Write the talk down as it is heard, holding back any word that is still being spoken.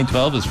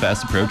12 is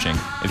fast approaching.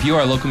 If you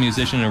are a local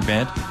musician or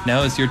band,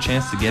 now is your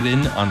chance to get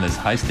in on this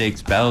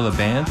high-stakes battle of the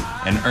bands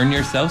and earn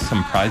yourself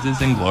some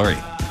prizes and glory.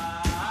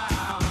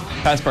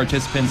 Past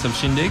participants of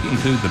Shindig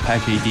include the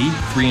Pack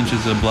AD, 3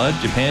 Inches of Blood,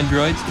 Japan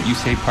Droids,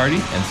 UK Party,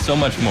 and so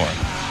much more.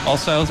 All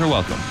styles are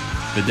welcome.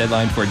 The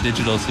deadline for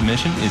digital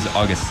submission is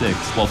August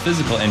 6th, while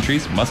physical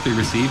entries must be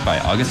received by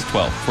August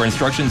 12th. For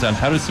instructions on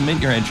how to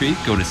submit your entry,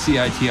 go to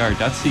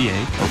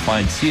CITR.ca or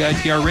find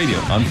CITR Radio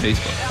on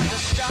Facebook.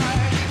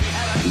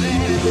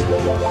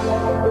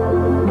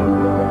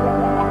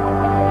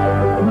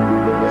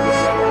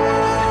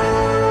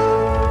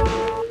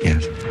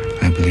 Yes,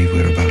 I believe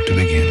we're about to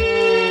begin.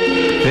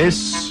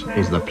 This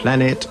is the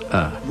planet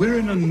Earth. We're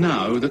in a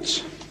now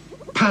that's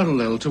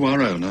parallel to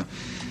our own, a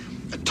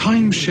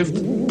time shift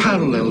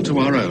parallel to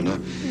our own,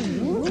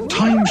 a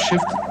time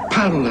shift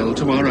parallel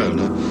to our own,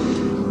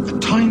 a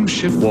time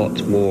shift...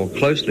 What more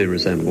closely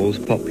resembles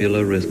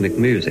popular rhythmic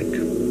music.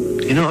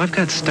 You know, I've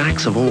got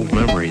stacks of old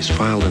memories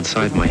filed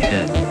inside my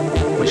head.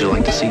 Would you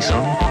like to see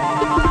some?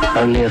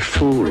 Only a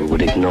fool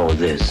would ignore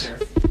this.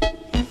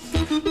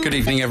 Good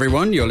evening,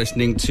 everyone. You're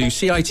listening to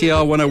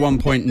CITR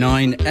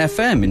 101.9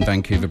 FM in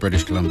Vancouver,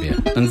 British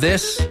Columbia. And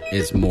this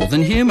is More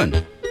Than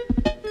Human.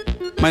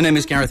 My name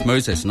is Gareth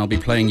Moses, and I'll be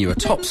playing you a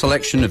top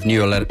selection of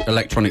new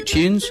electronic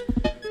tunes,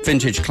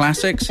 vintage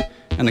classics,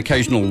 and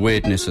occasional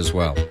weirdness as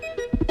well.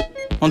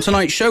 On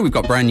tonight's show, we've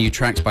got brand new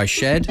tracks by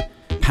Shed,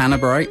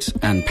 Panabrite,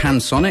 and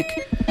Pansonic,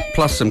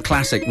 plus some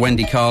classic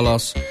Wendy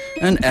Carlos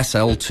and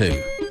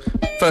SL2.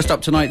 First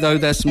up tonight, though,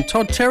 there's some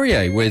Todd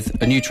Terje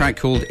with a new track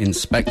called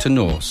Inspector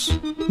Norse.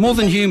 More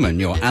Than Human,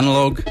 your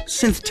analogue,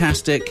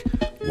 synth-tastic,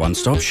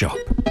 one-stop shop.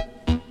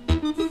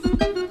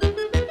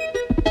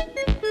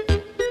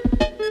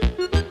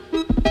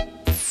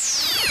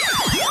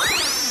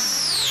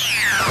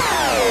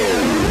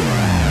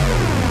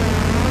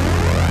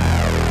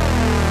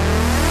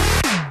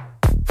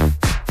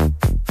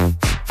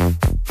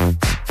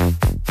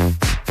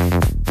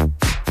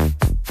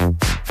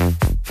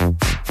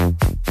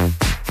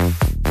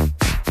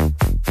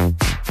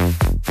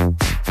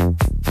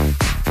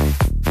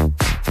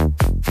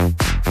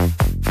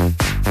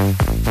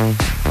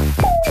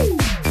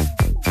 Woo!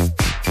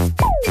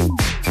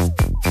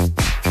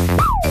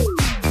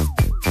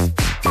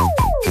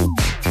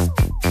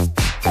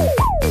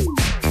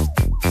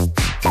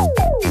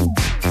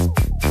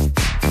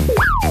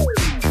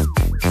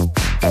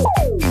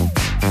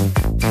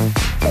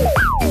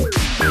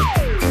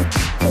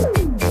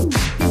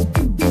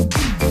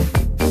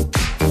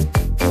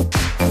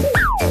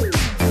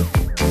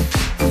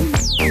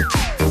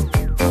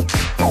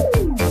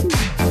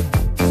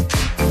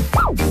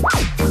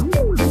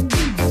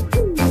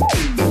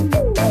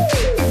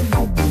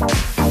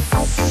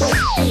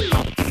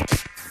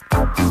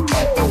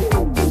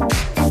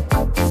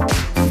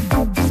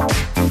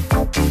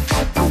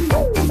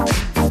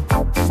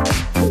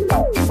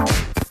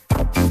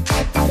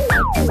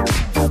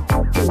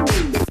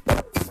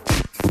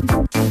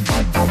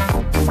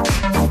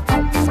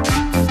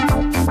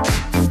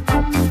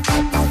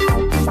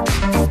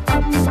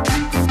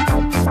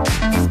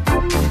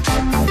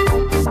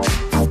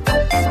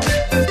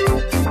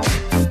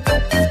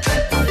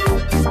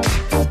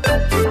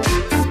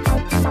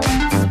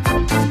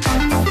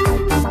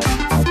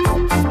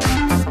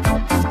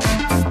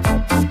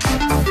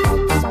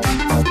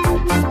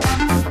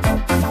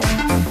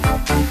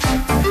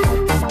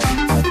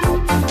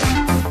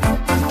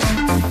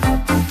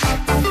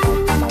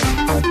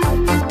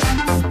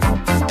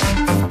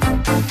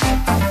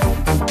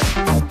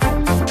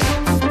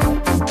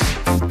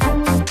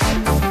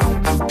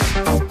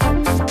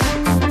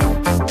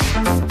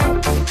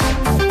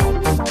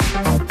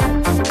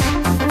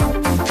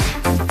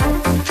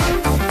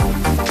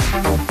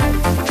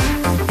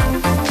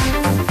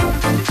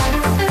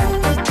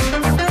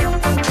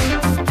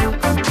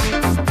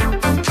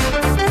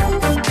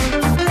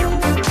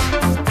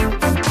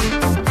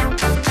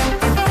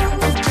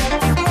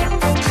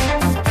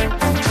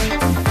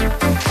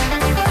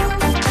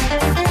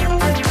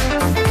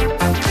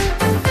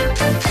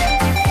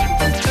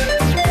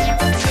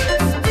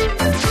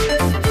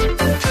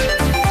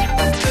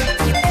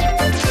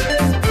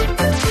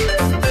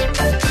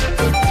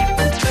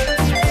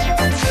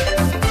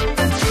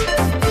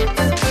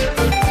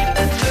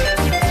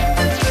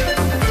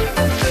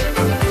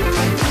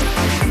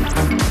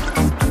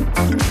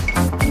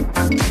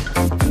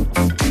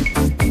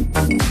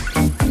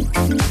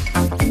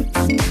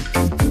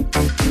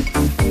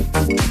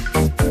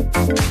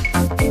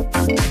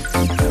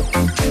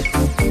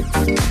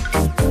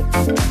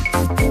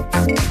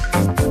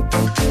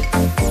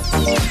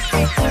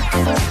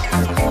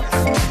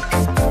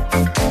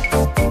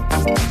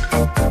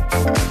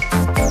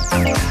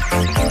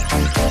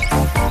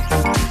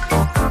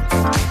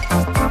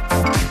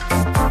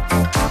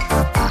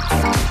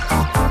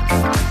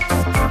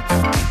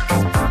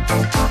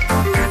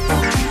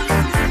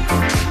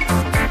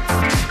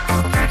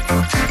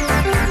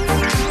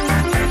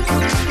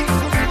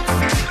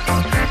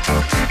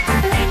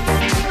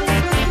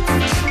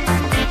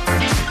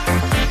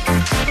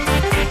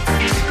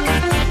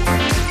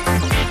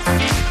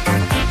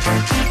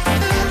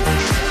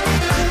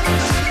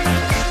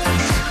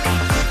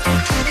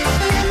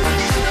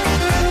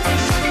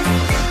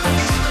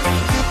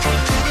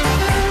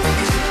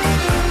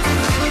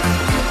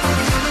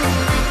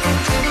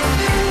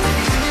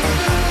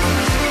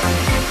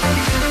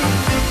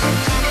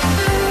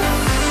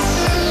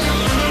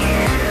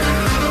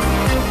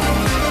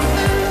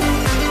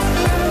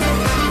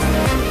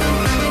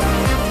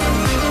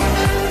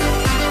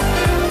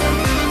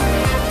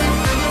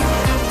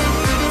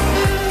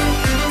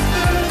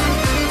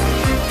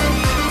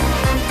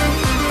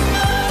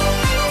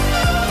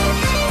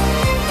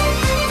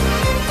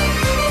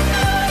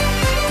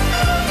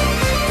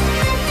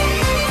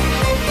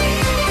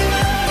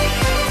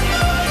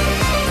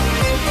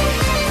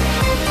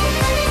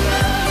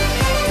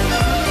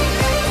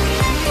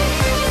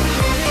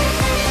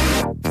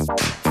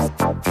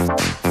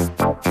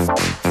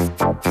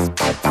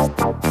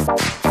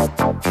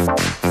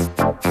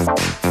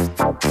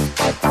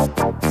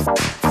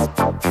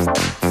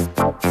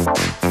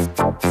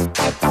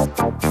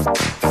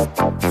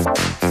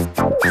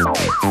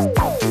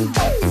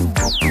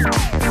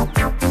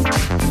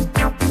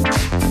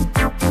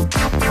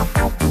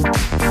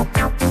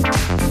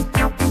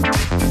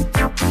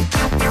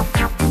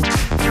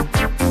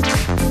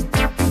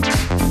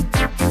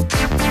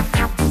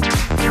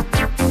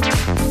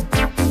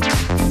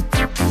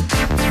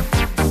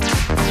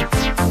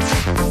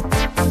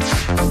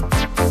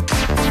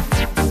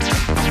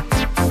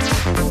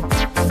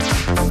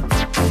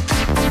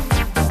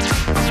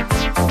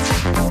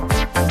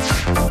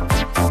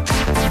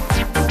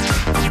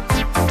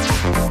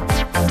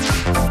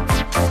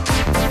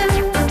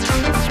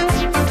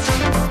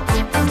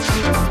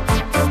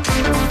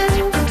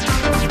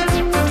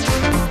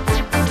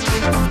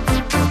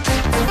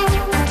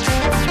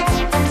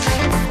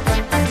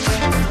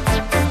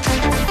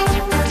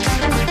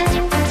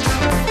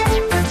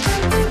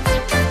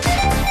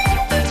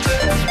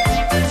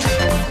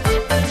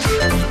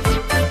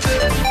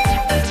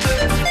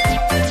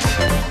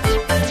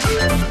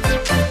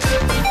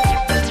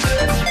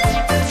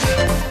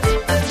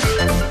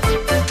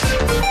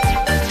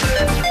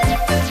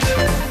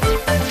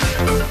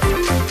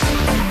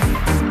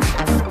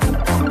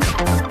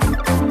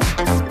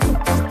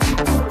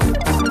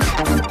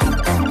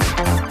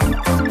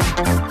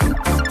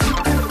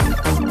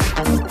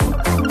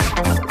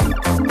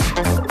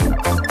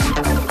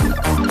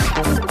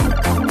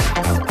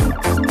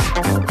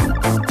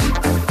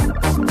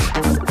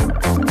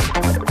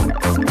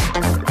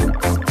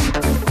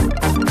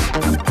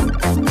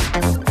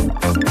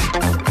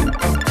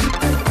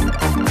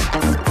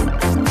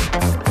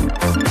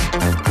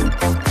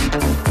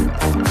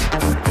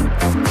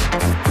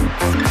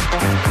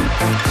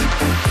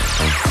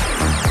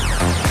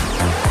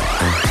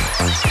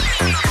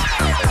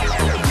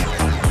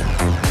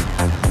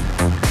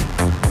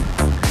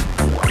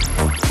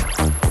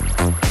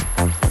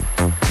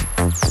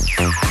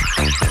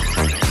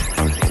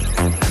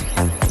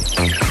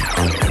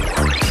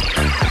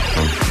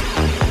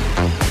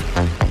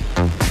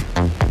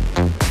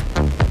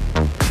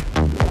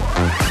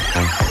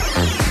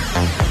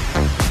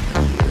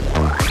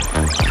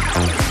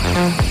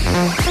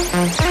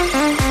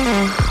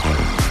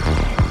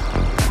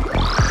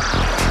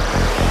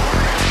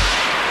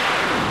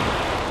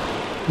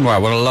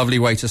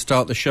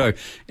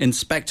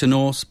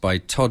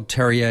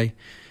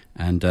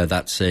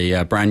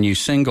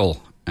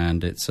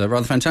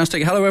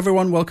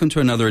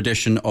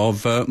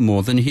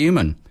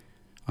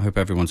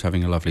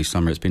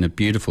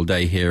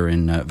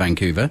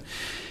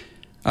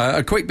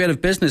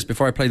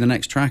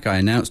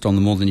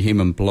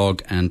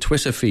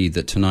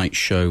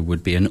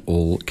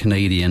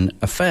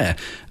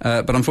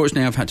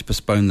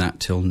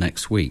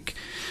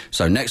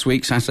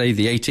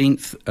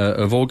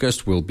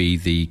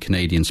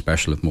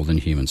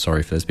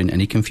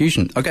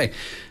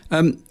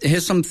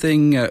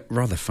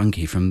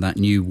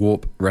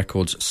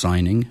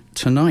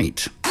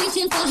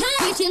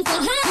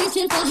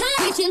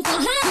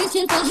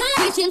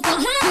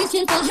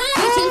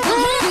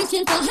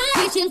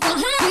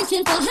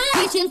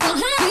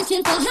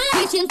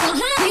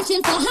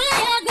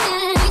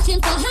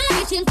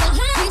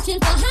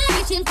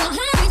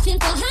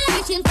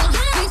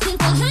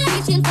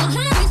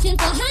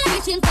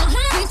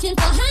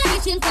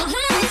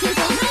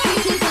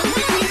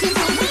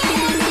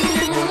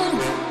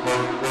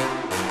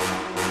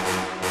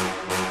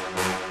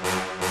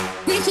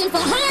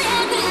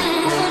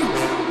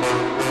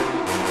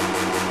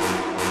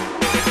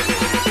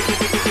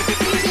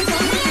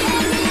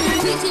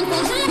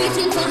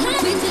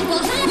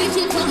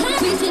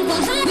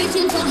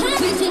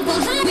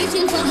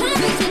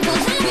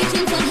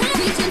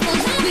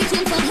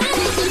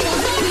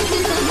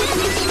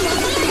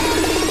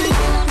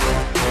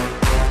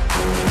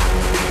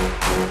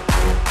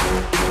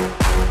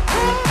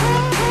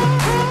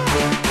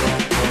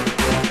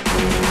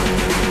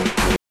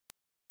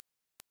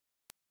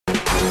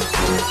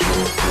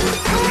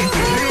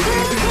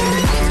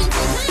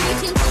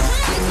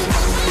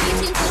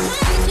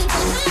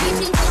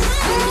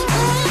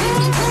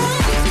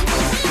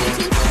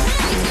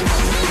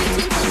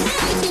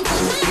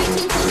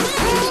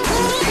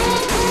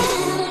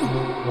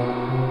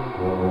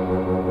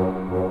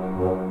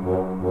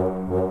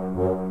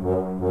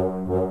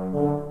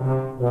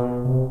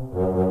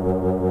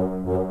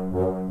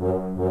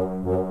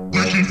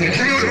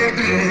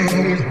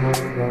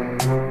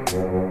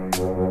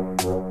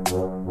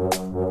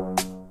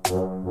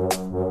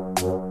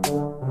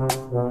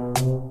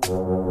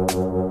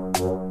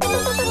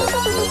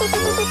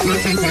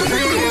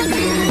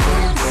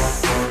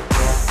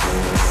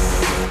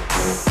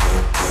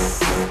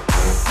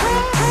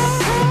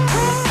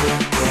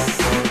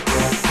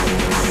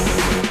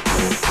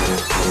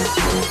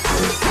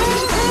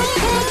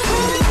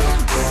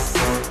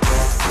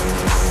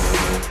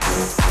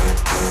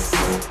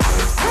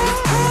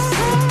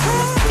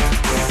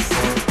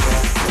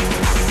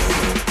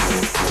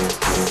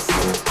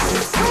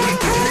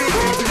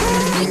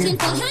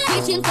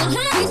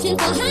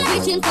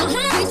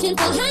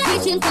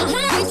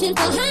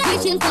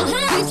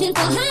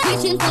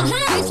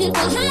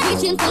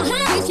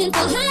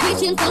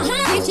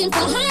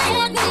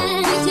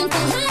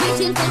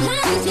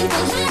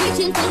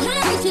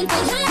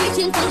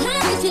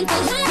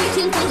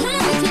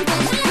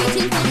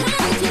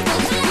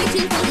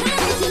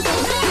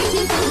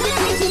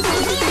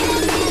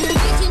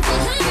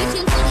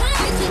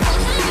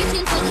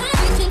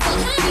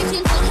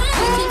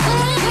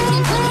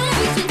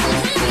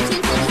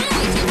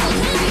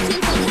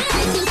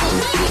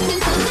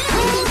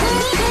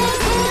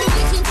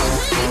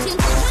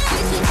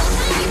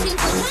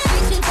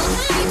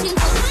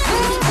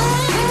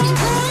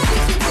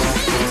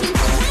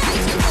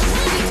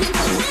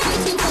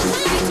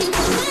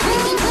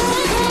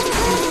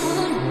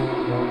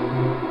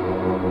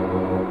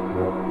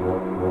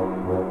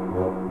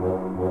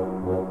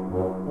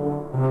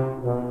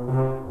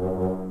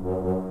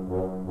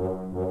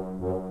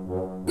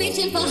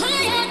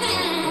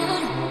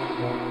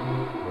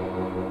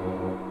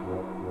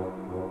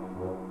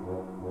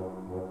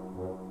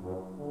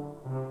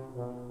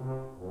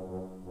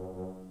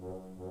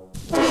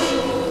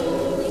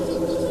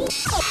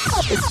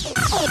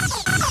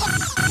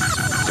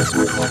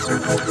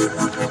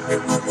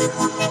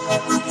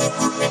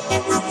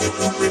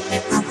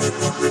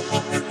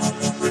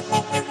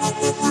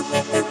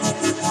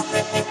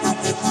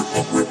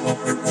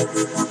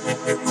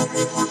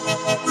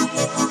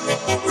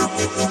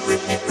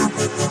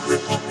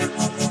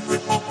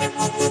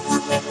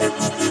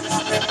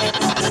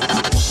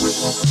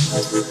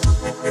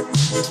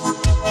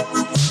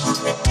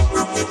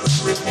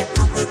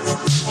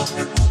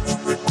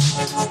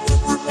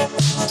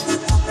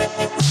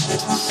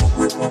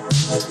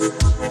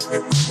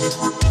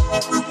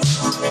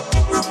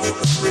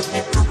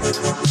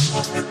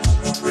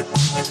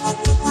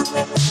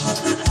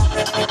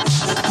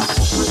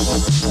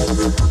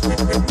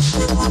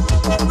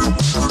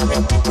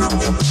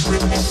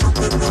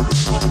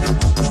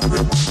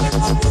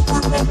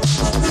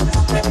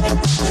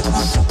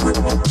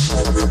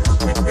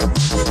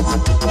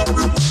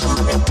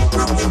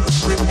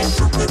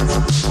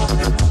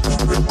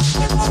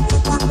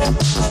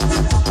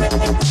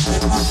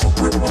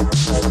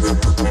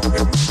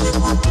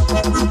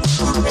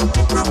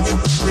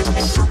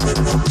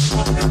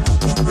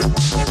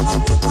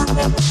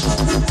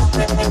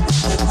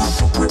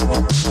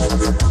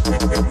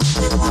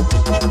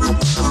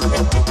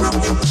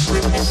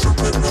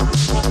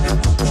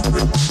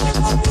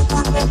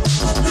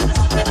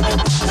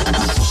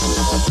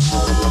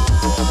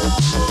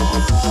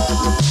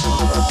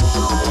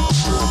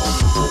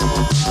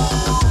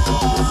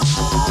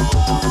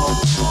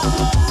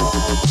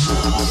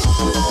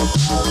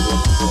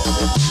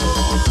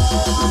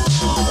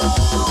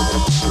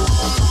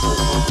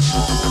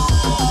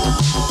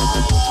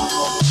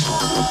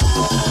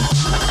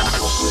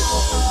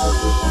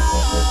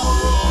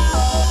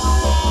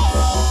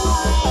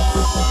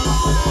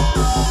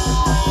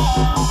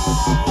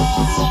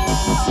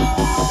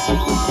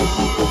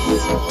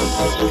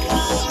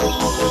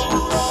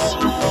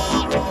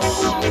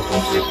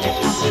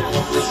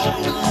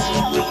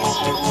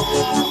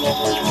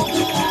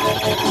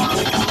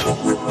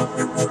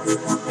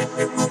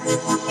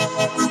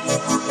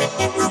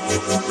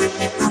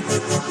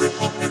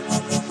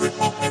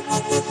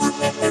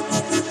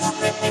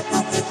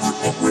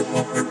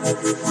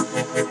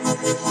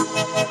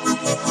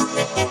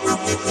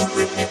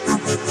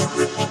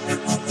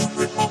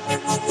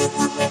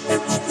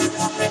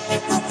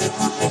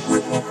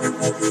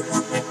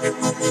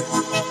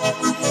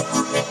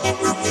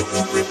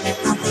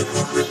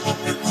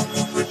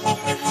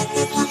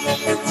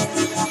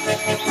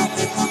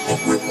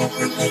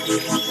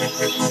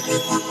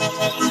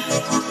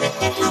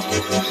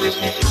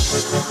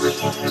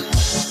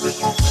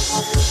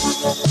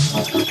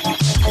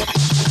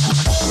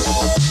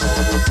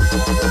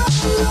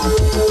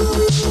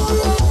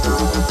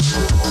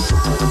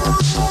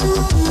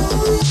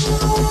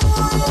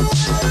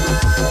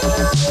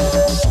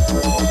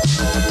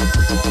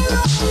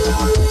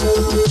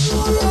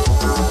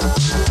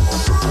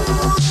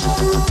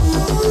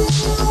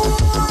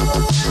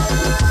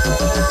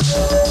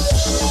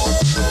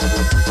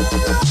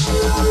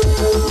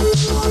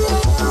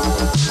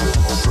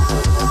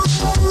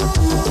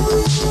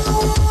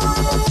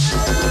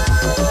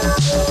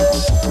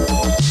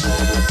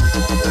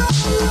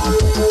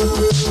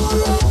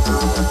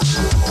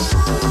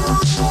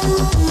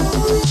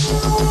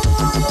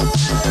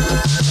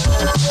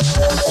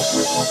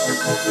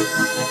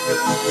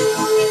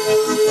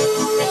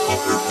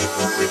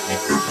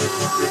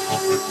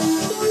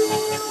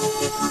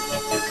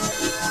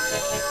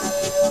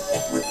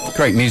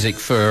 Great music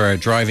for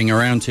driving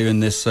around to in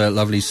this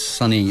lovely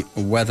sunny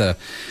weather.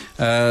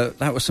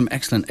 That was some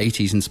excellent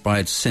 80s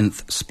inspired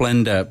synth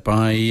splendor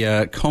by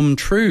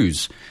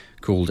Comtrues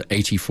called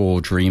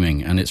 84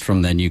 Dreaming, and it's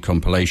from their new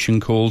compilation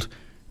called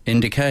In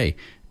Decay.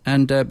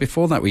 And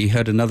before that, we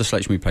heard another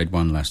selection. We played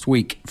one last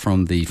week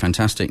from the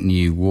fantastic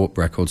new Warp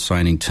Records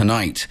signing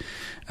Tonight.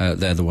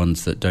 They're the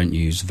ones that don't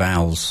use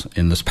vowels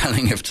in the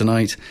spelling of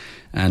tonight.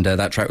 And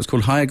that track was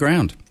called Higher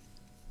Ground.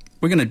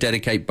 We're going to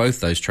dedicate both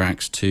those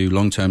tracks to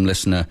long-term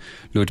listener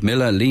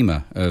Ludmila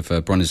Lima of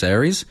Buenos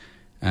Aires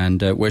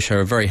and wish her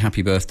a very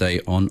happy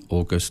birthday on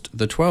August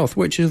the 12th,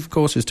 which, of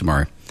course, is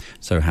tomorrow.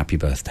 So happy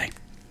birthday.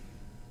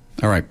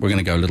 All right, we're going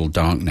to go a little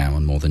dark now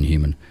on More Than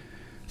Human.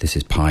 This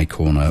is Pie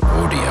Corner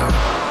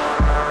Audio.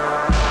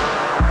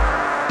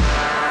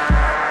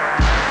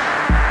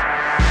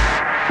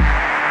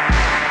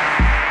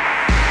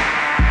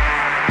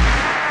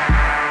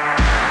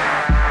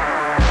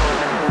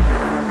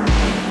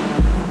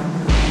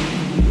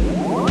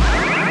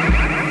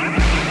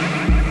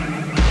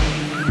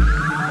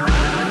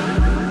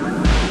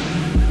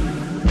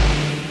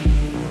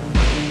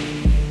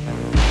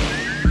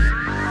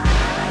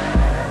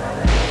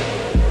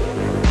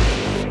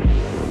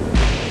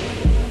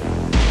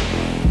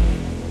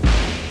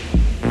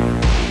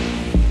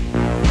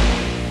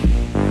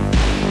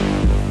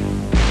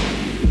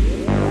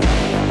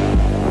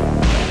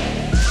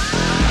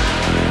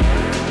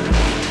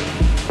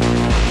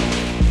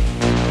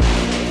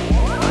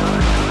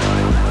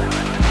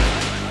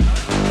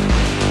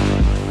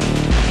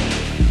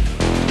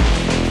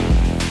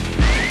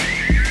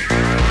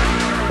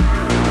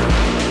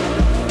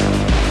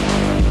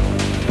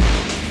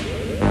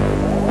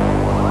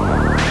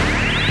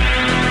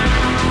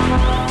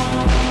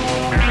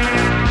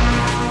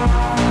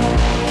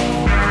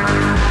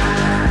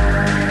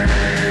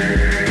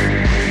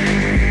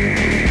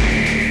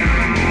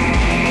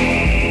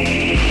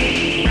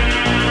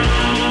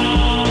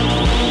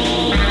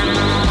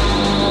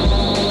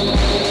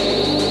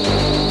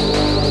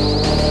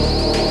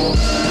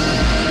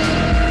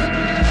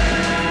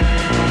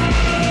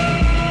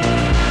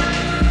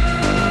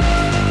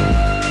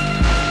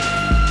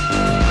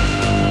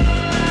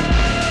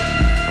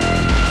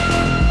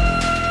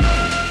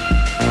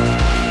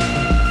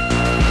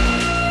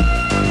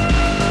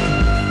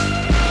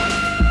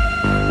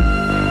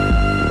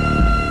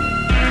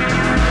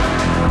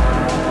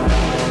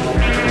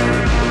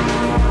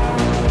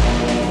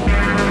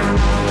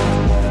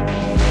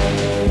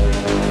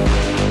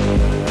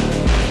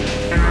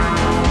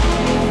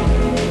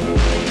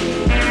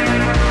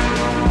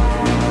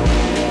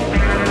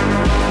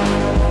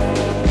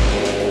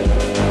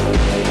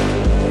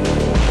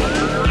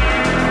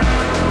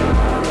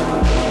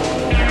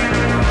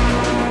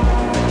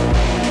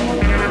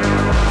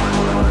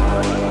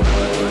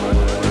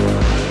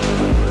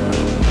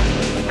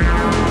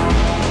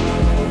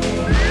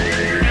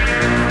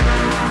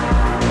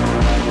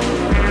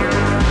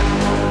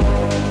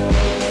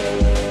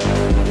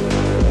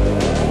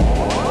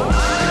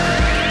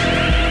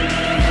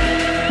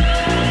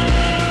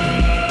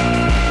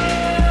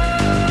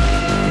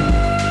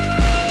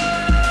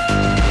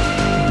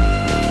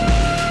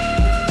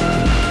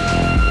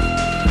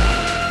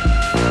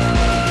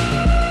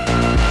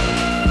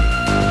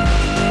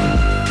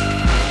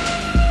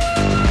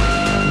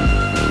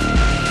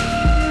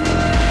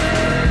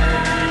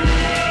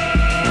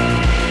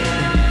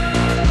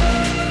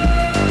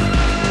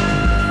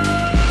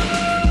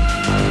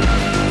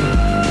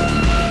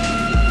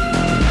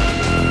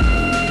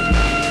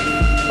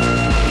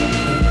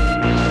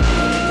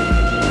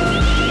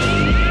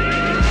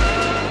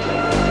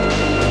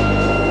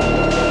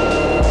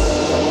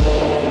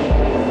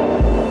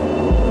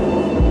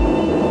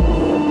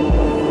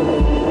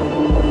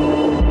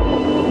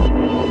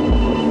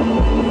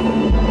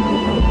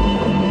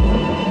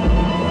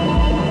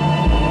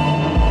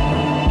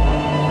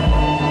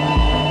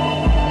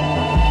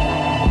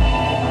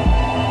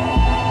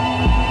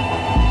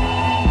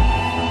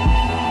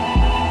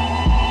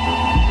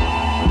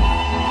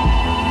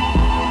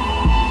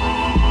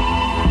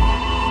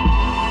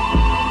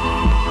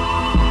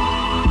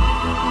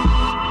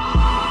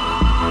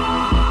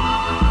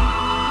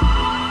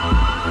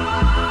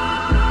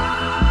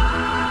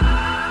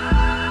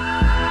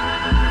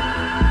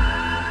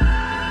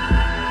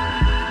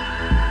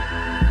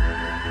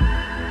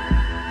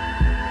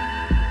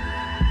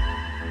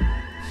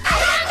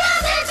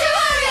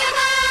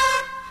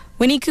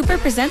 Winnie Cooper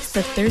presents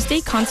the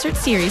Thursday Concert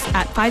Series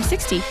at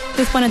 560.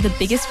 With one of the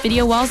biggest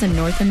video walls in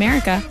North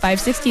America,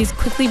 560 is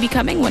quickly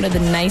becoming one of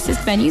the nicest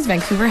venues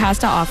Vancouver has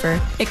to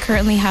offer. It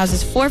currently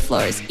houses 4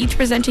 floors, each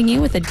presenting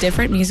you with a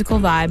different musical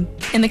vibe.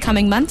 In the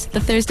coming months, the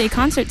Thursday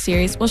Concert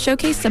Series will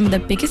showcase some of the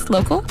biggest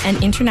local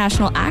and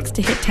international acts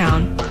to hit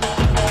town.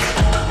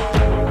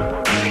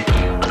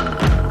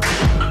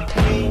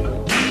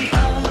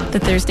 The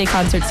Thursday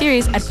Concert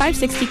Series at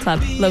 560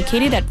 Club,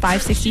 located at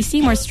 560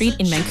 Seymour Street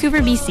in Vancouver,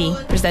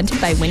 BC.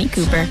 Presented by Winnie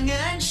Cooper.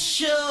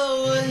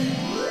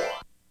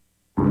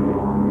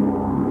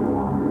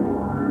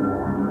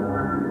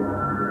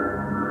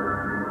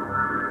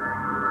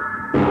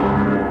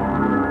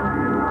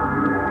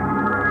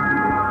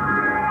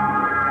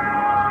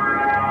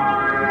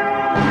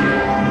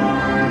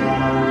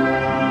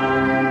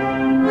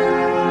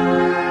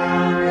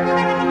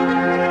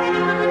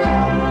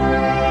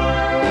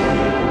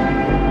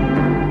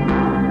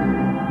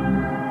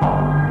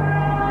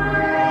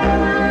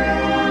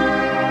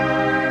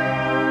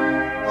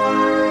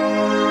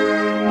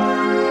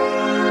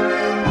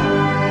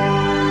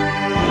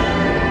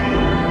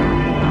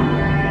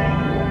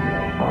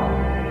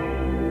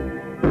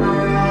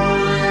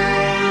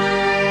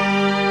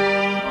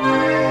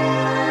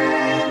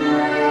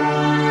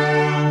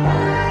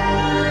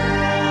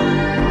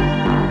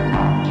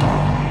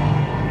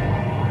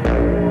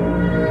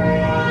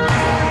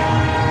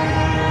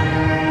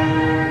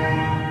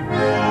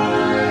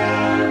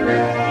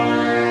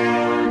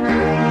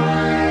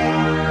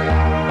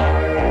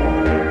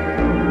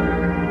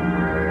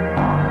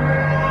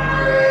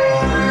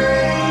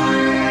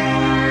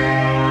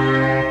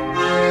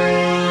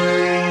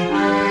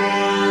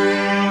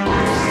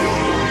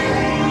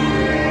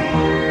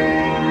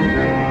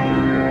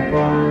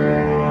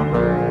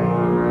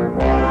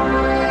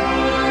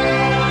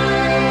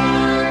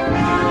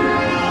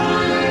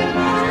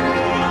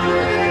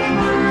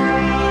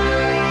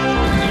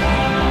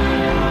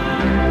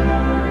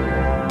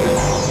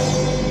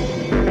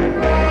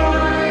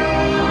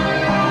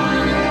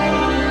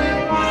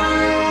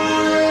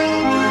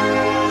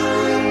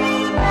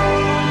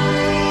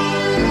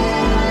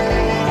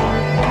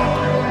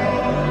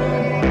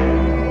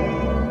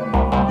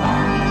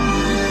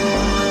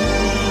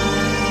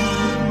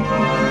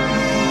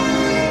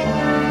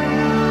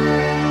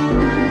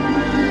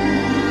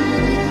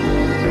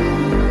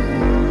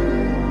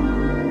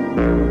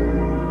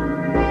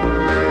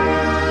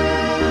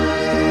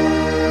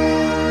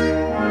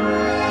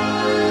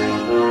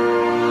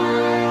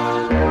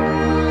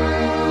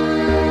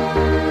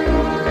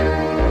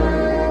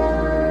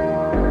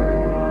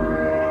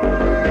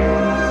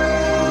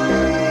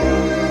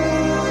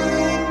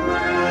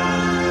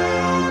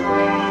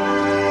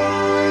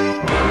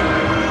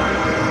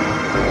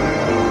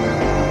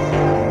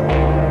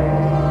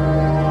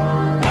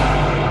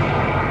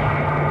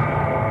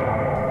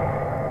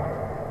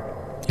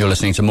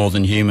 listening to More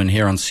Than Human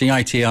here on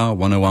CITR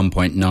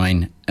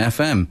 101.9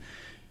 FM.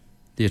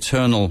 The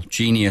eternal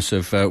genius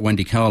of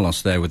Wendy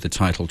Carlos there with the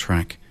title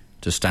track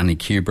to Stanley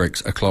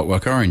Kubrick's A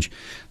Clockwork Orange.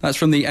 That's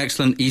from the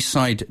excellent East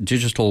Side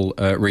Digital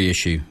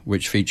reissue,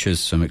 which features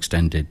some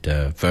extended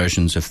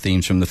versions of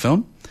themes from the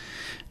film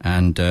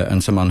and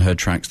some unheard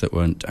tracks that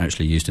weren't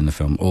actually used in the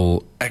film.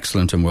 All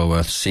excellent and well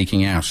worth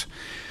seeking out.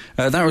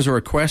 That was a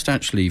request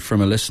actually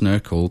from a listener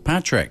called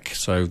Patrick.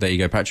 So there you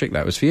go, Patrick,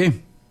 that was for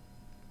you.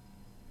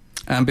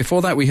 And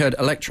before that, we heard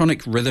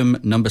Electronic Rhythm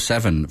No.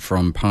 7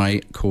 from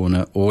Pie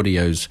Corner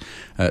Audio's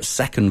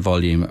second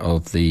volume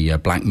of the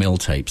Black Mill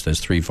tapes. There's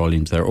 3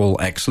 volumes. They're all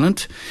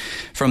excellent.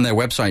 From their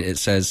website, it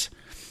says,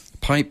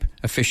 pipe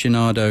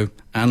aficionado,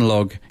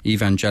 analog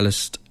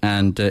evangelist,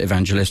 and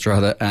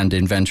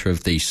inventor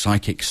of the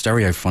psychic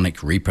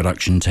stereophonic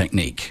reproduction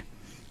technique.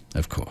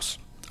 Of course.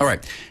 All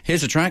right,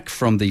 here's a track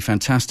from the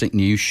fantastic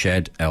new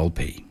Shed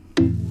LP.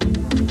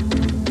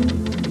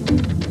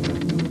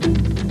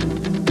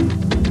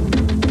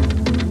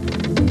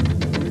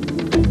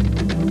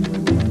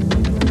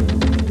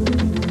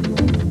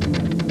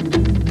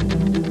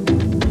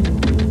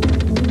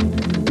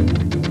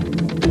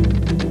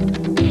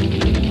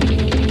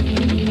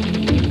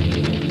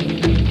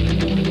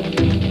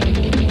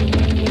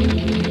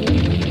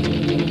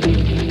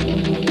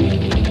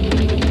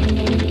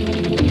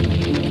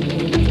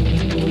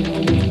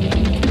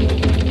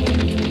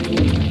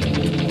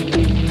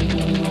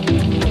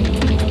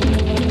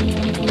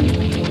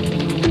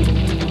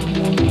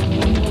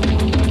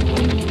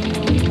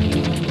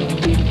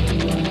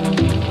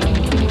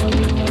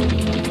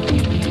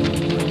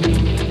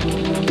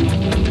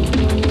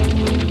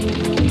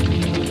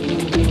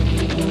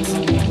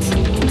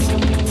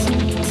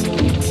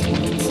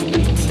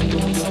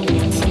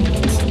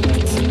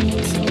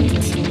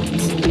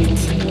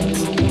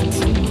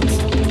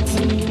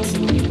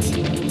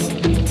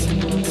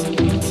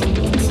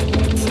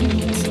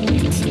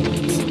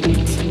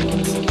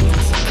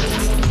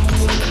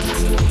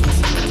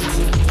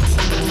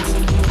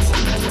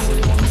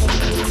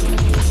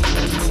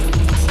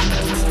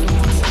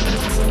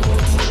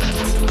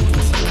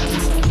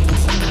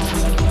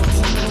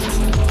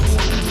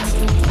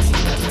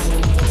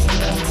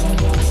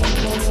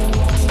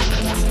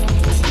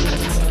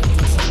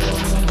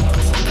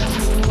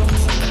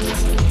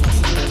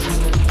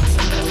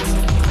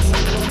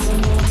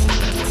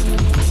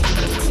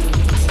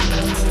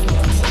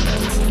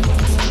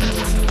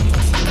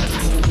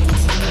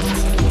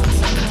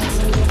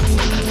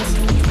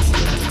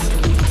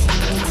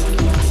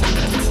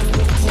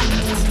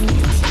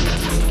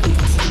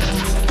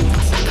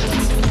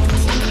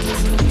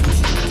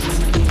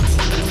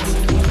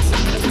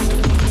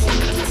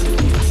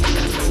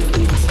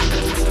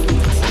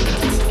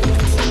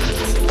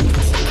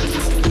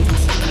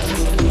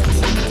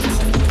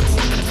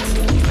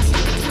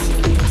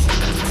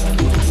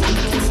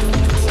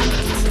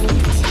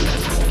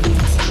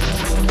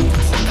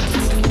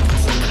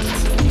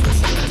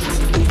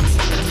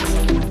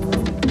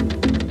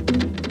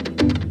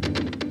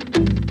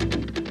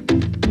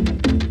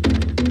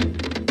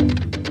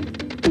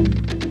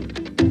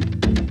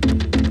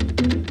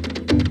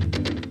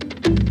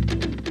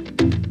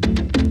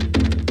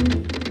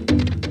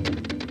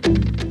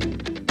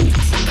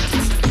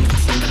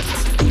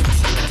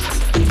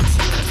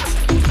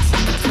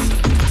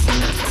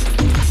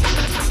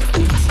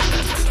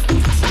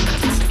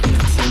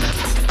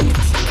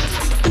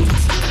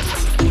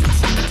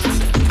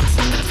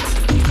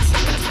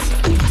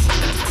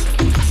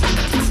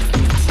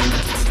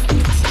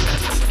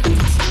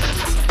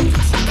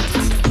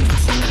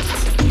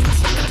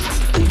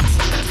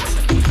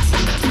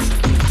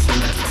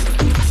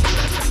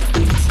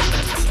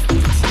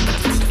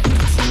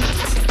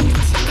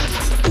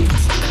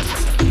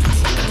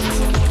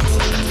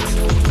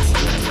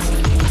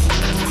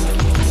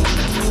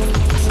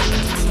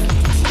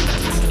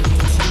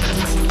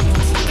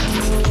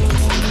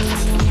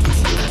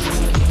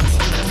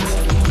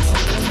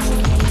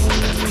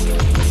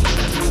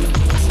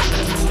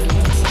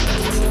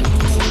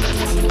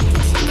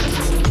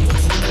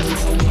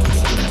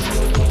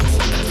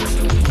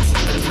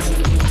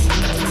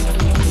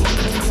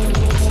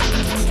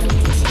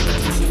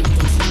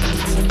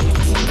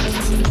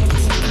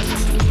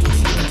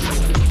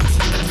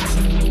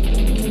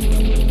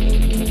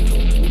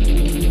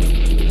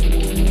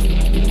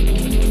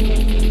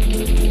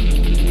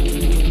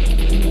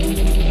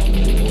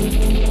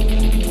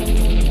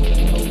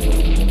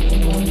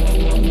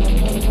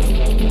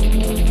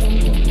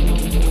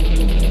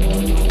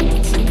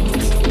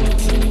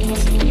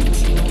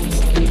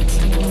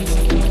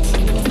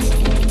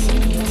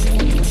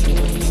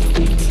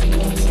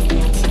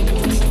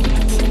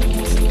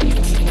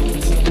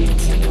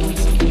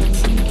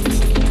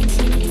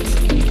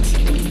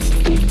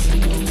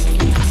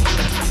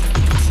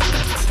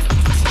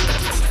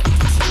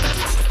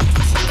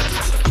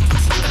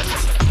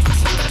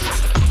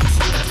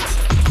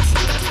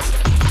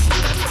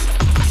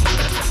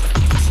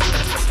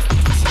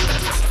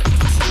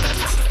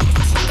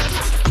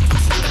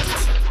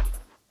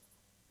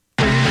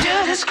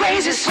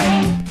 crazy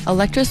swing.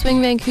 Electro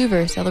Swing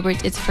Vancouver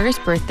celebrates its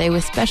first birthday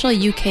with special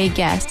UK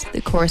guest,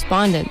 The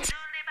Correspondents.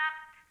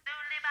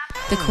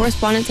 The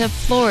Correspondents have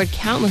floored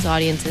countless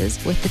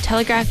audiences, with The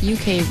Telegraph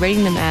UK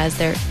rating them as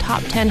their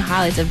top 10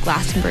 highlights of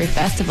Glastonbury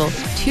Festival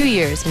 2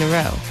 years in a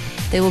row.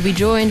 They will be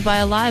joined by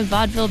a live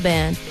vaudeville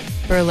band,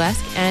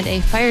 burlesque, and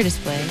a fire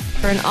display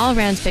for an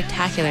all-round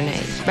spectacular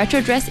night.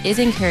 Retro dress is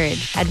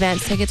encouraged.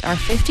 Advance tickets are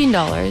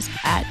 $15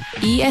 at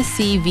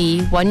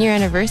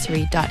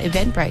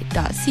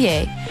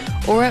escv1yearanniversary.eventbrite.ca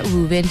or at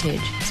Woo Vintage.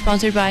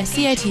 Sponsored by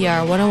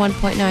CITR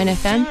 101.9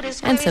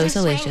 FM and So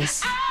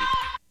Salacious.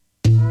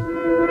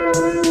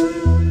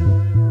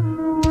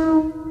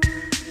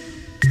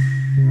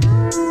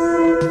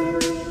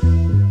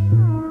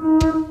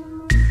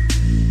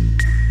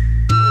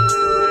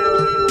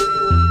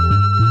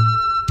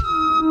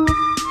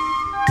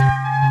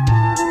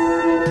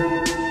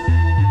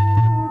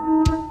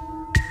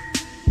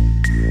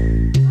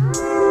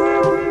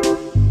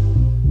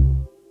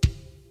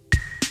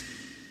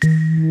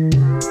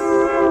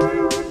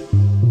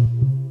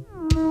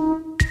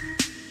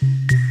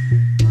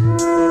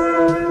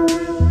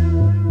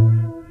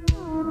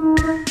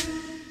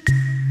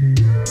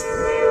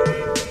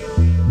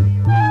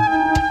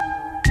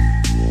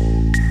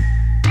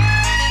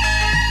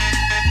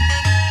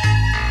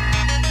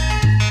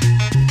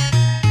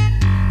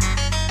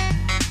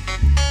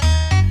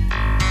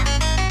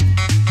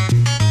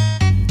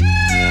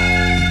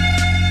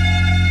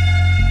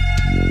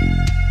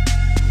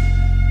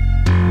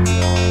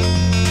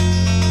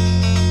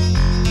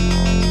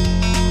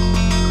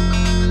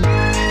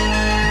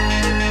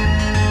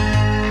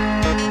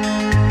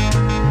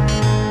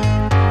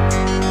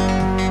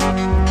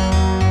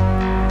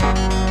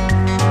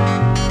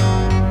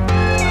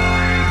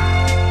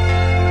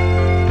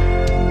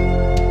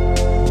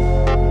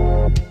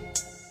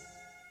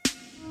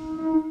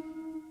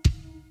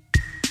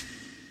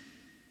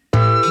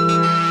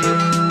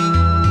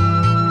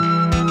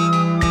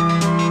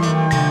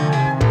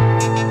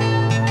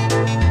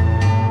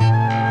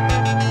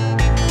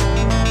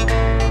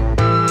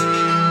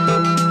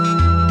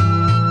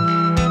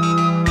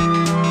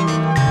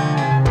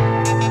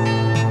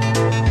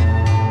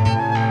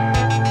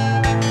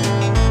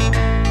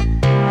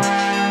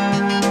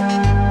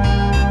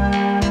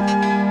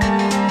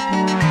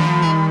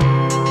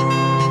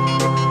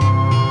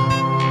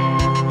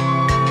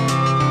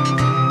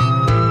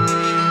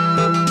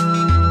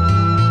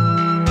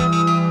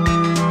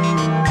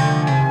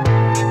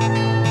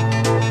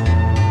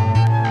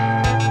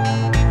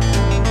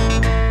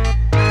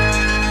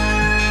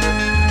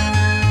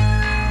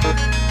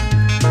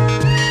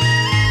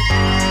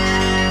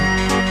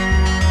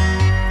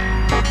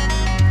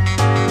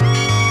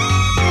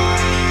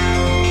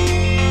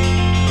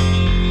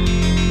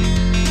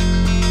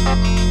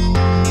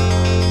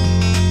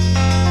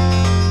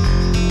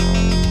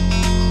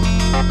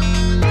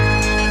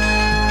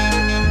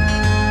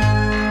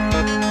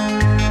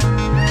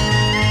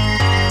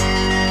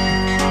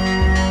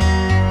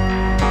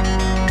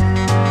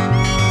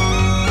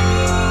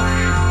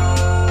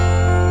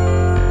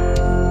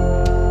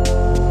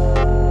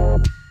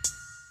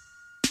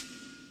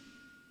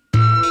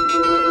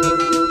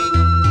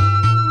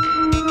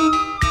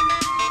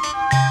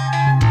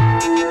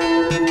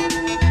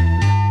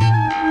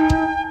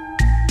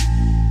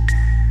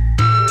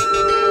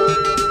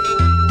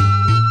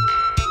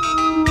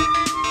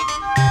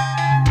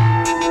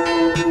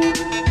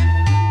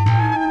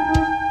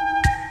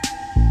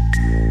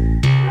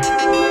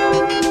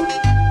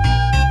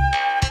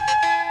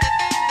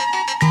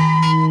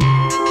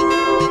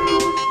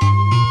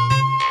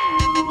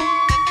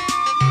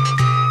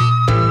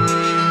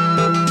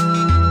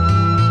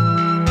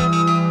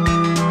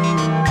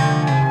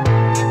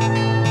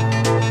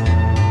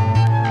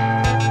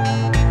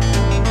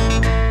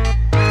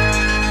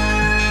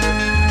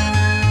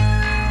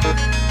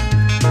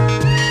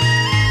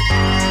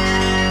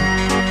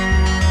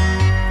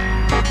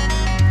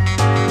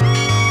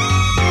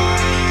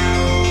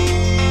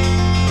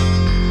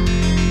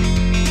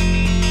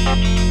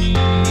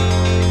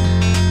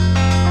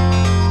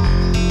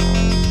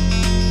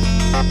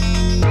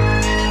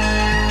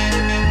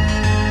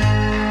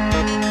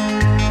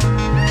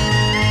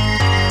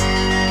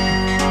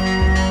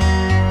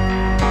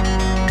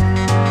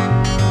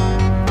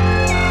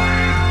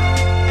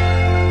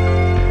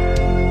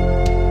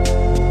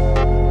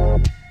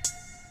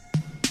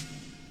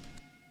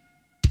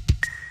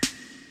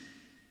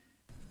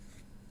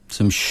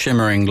 Some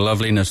shimmering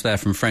loveliness there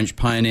from French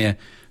pioneer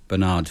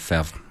Bernard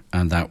Fevre,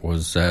 and that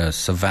was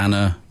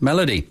Savannah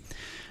Melody.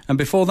 And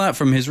before that,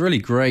 from his really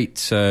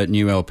great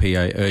new LP,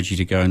 I urge you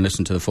to go and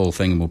listen to the full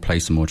thing, and we'll play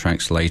some more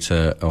tracks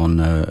later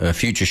on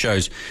future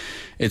shows.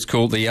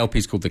 The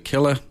LP's called The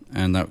Killer,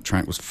 and that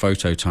track was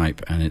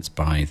Phototype, and it's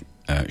by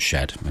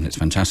Shed, and it's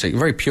fantastic.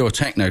 Very pure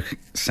techno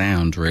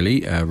sound,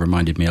 really.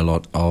 Reminded me a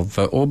lot of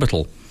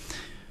Orbital.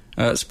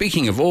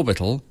 Speaking of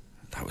Orbital,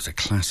 That was a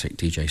classic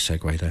DJ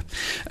segue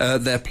there.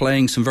 They're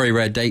playing some very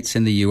rare dates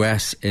in the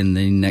US in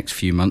the next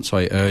few months.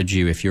 I urge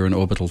you, if you're an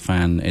Orbital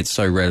fan, it's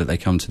so rare that they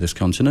come to this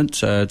continent,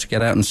 to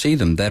get out and see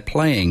them. They're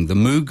playing the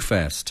Moog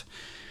Fest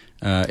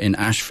in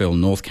Asheville,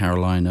 North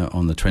Carolina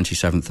on the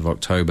 27th of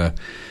October.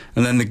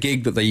 And then the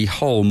gig that the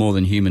whole More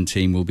Than Human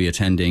team will be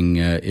attending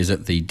is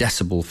at the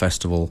Decibel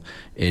Festival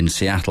in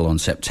Seattle on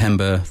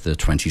September the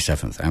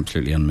 27th.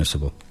 Absolutely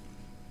unmissable.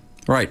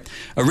 Right,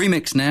 a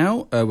remix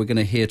now. We're going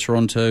to hear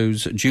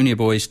Toronto's Junior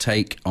Boys'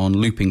 take on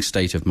Looping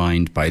State of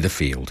Mind by The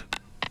Field.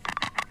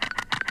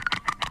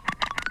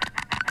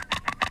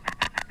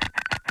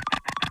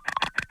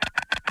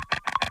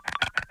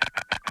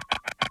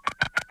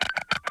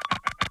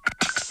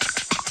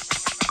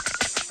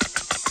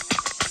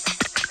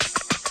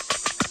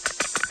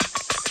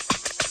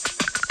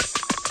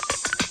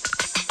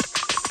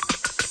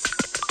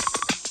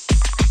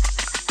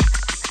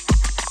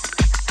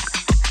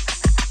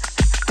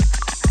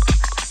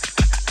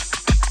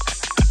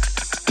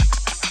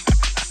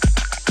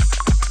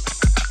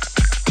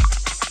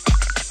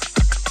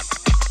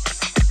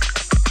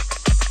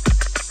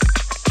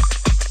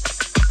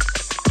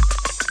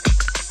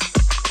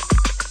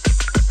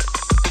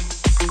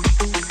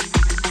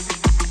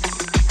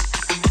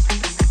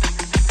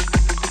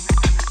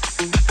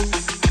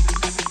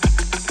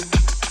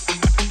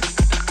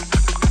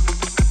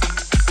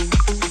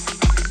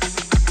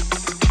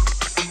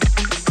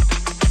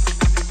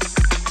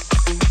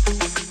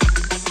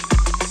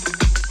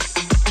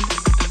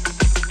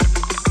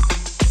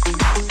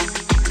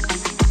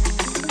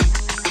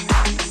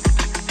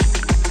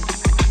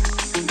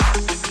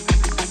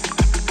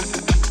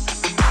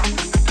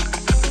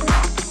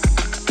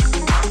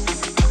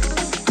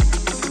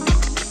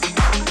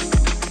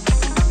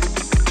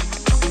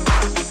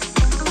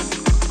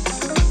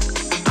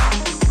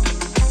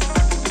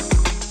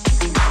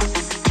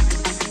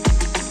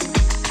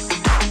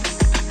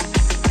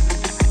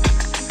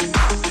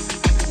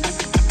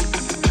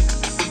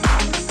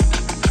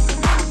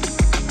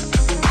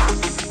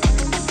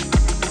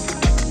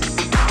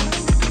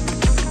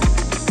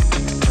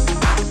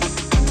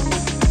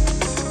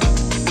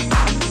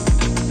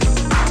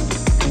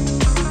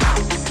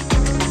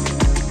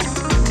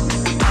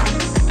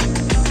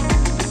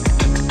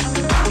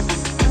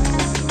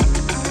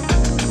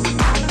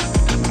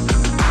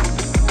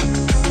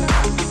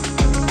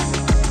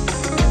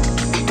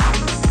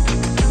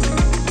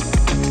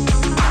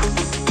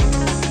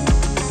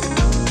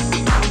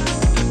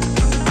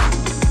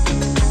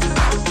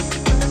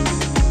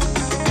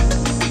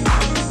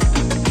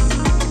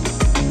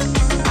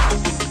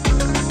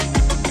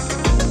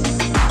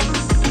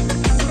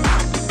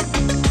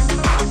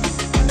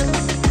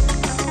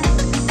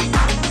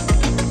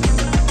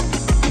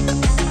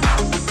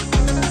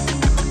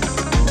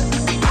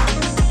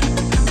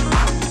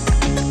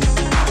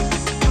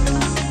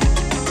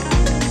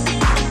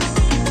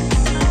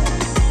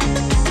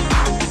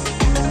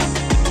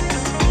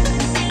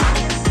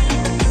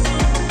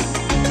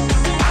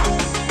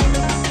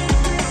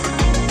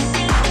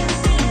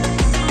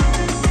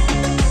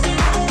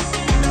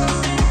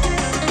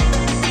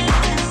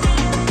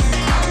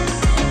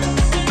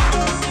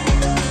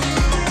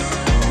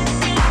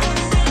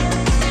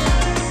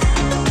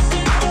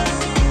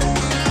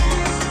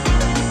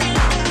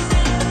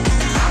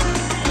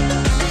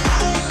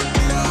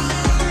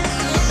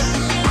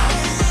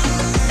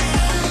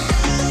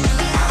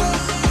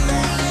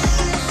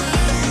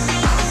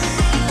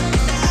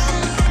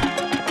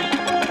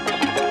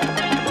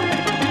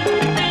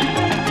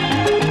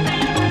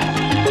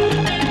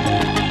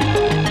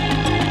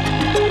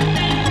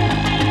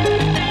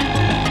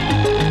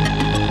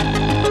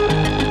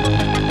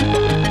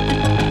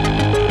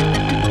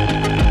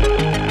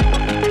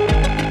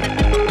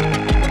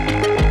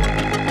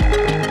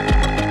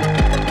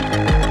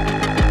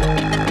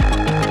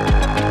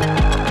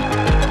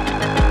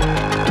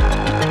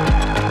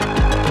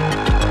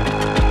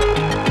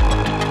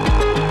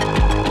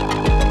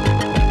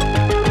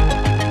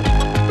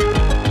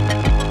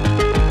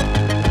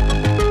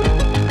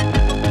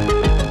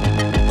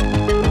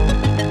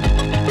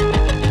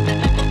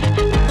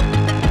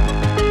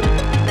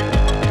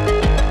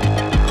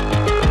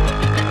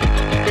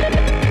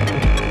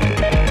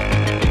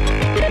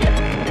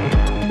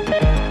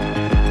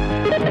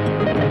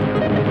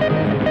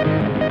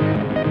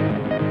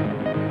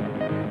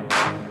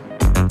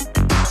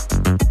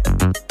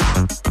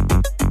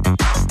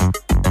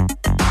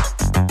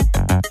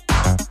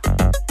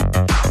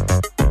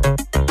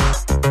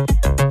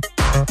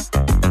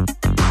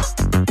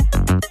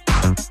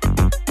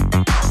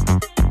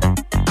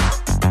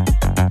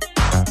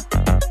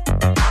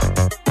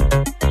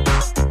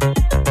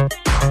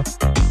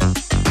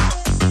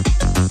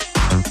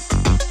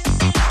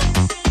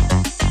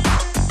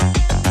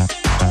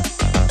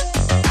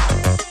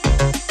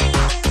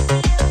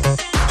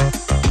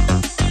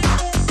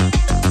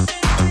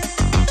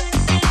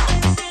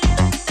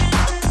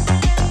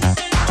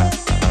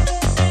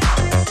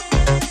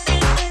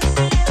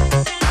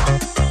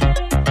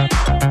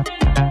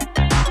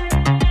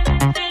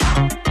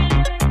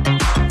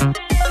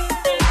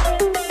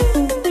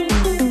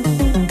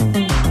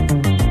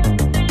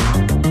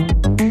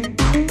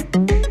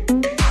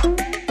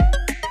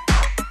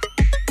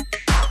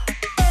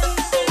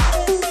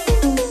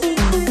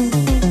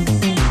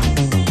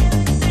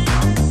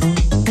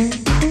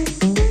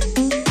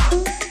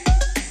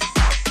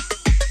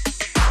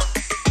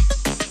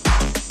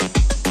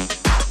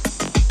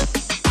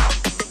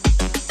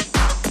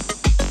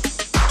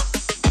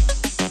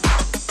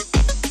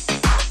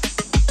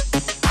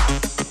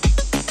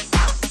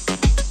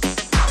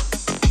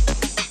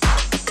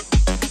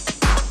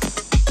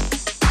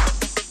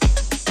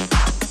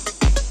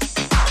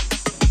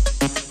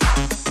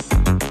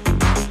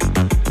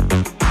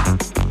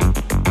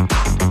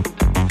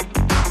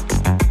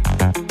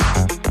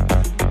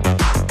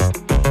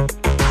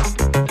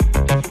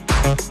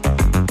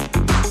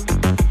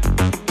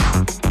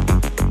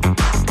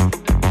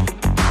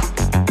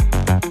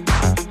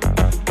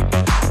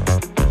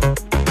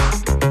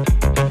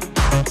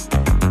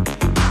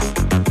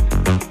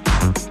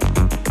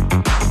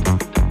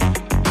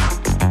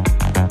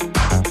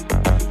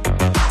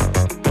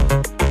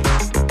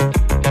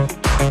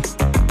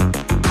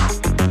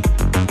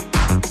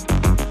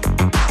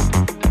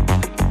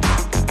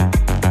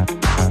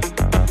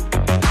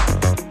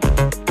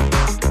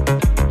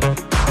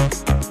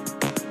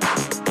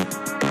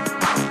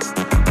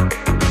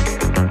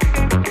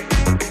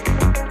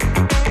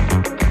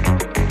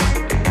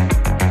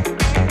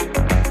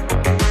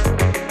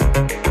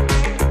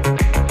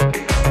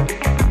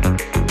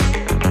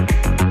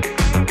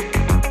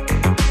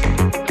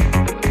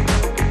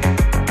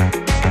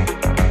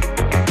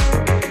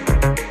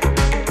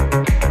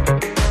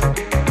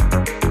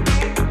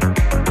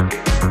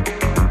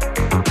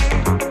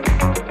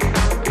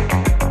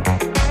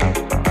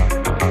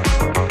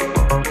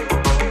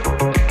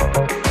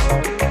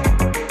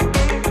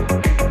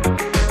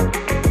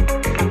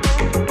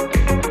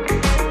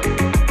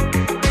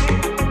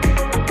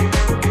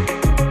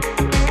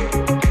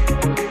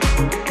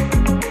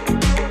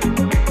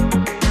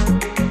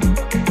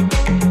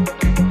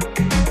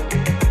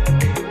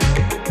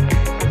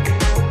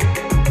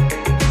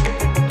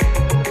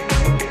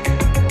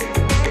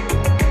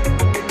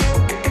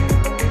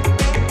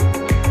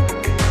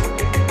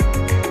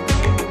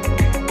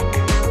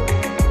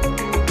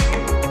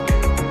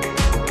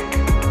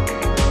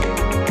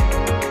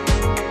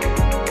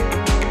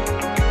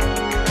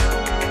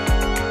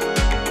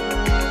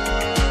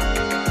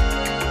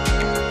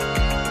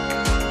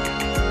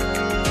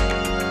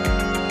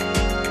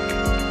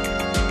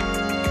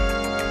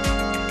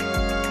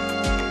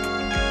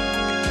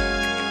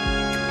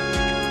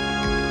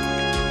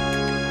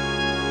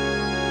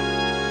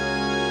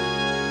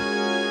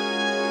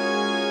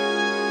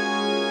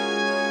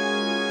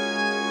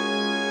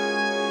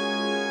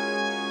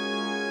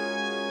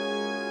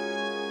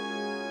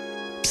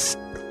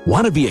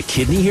 Want to be a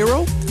kidney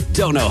hero?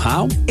 Don't know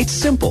how? It's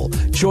simple.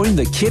 Join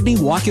the Kidney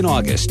Walk in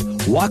August.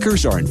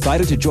 Walkers are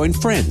invited to join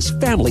friends,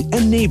 family,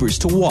 and neighbors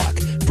to walk.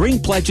 Bring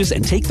pledges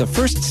and take the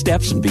first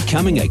steps in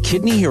becoming a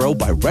kidney hero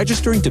by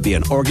registering to be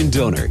an organ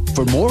donor.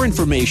 For more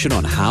information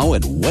on how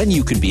and when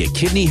you can be a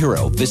kidney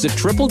hero, visit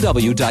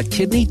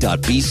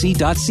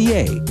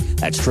www.kidney.bc.ca.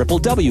 That's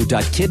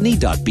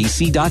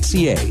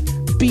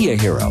www.kidney.bc.ca. Be a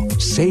hero.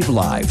 Save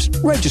lives.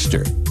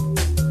 Register.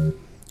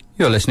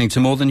 You're listening to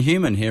More Than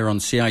Human here on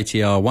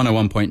CITR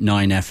 101.9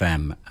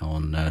 FM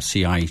on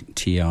CITR.ca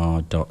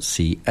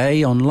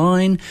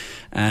online,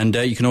 and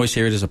you can always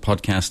hear it as a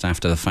podcast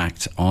after the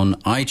fact on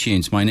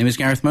iTunes. My name is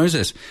Gareth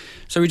Moses.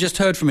 So we just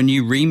heard from a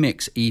new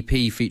remix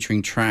EP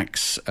featuring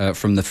tracks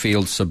from the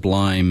Field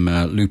Sublime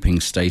Looping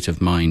State of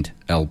Mind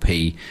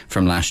LP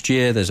from last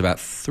year. There's about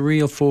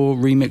 3 or 4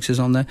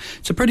 remixes on there.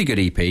 It's a pretty good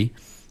EP.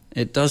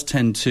 It does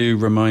tend to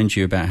remind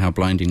you about how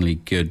blindingly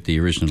good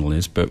the original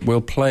is, but we'll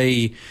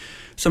play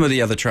some of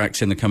the other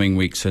tracks in the coming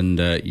weeks, and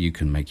you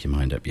can make your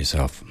mind up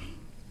yourself.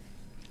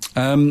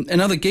 In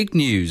other gig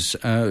news,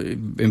 a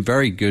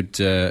very good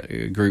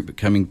group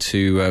coming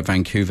to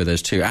Vancouver.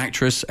 There's 2,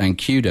 Actress and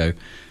Kudo,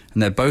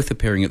 and they're both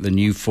appearing at the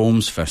New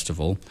Forms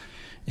Festival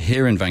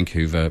here in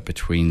Vancouver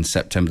between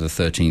September the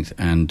 13th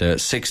and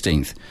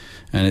 16th.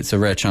 And it's a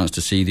rare chance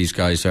to see these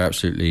guys. They're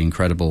absolutely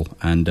incredible,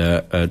 and 2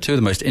 of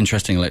the most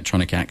interesting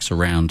electronic acts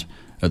around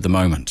at the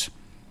moment.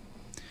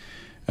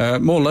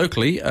 More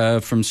locally,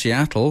 from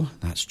Seattle,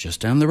 that's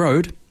just down the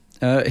road,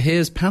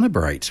 here's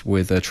Panabrite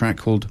with a track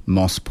called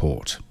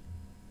Mossport.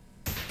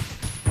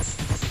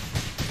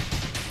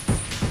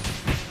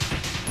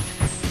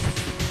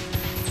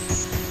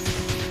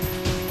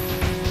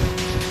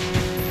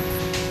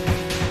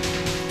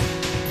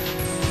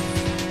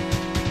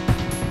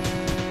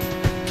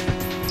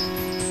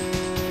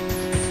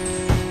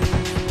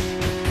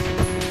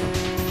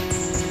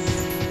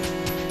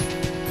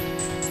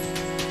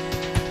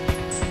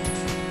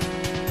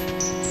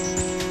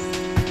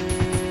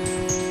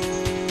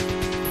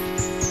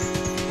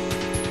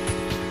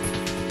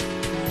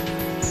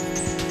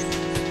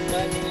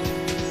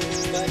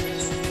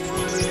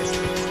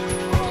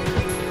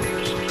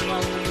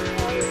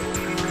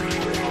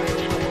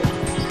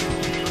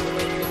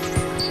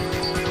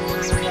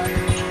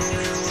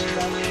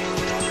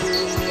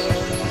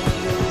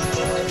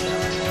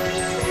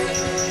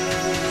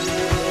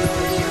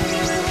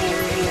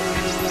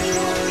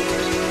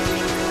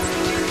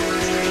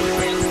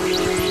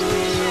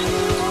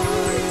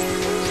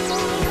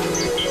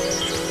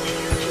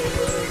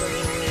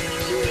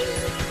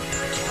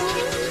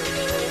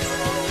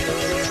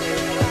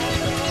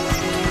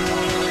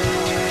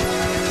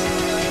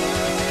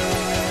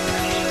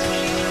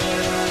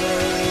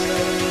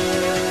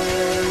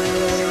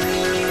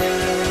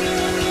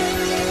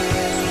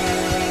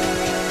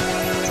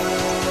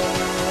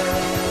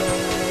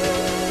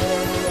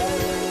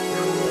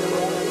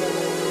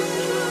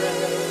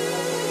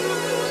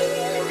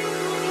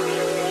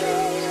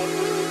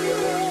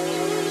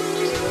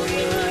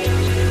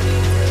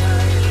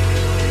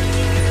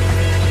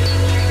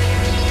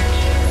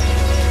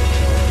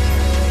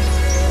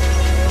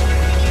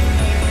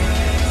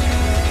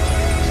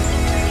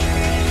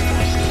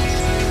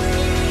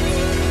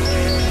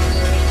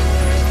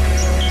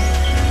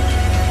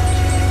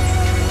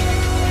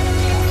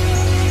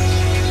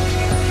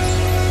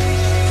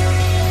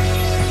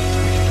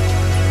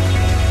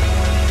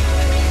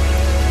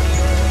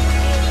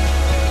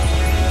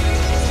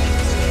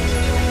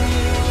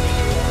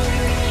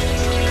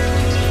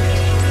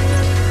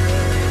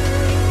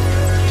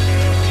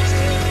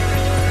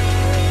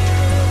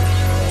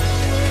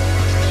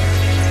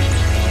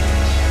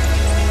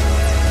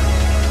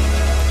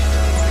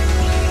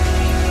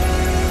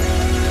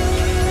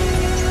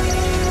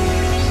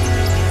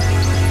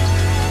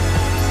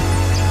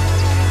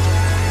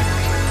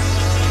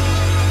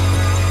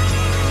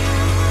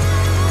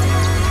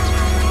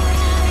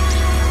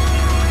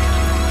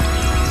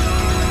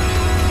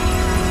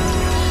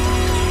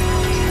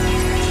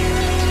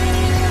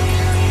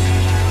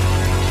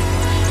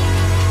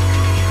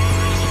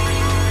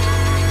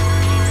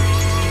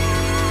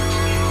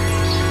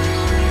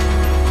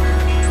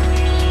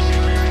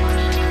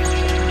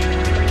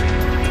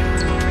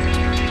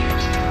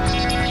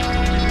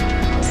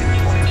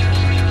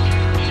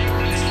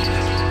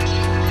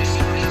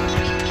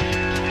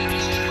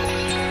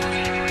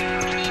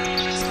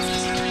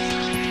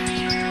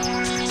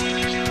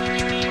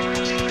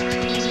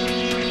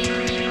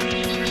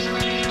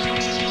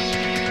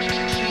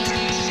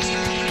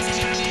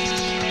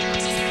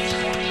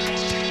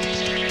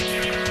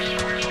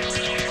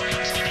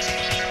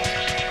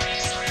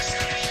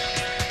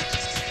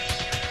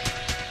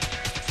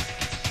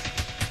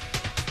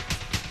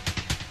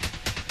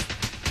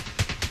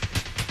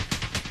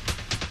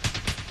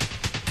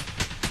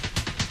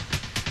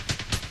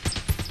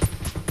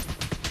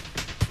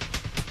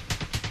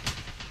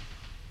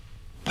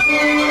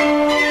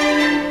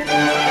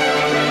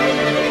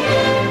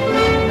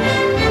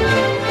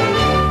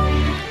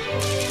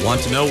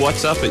 Want to know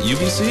what's up at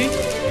UBC?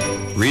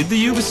 Read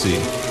the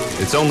UBC.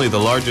 It's only the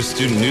largest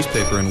student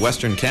newspaper in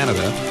Western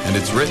Canada, and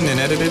it's written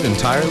and edited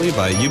entirely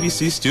by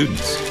UBC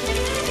students.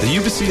 The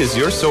UBC is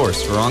your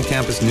source for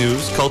on-campus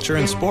news, culture,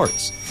 and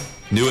sports.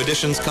 New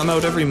editions come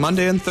out every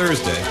Monday and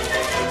Thursday.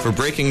 For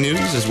breaking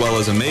news as well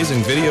as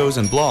amazing videos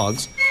and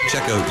blogs,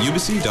 check out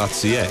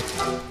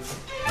ubc.ca.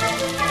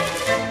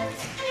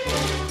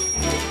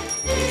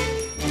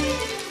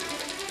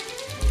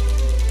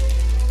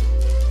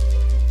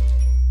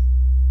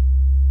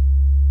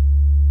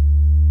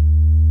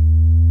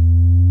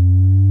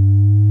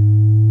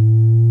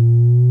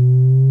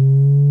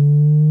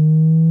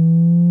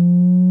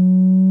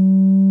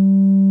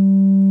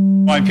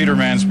 I'm Peter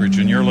Mansbridge,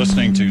 and you're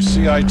listening to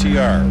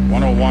CITR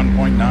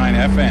 101.9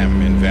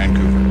 FM in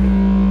Vancouver.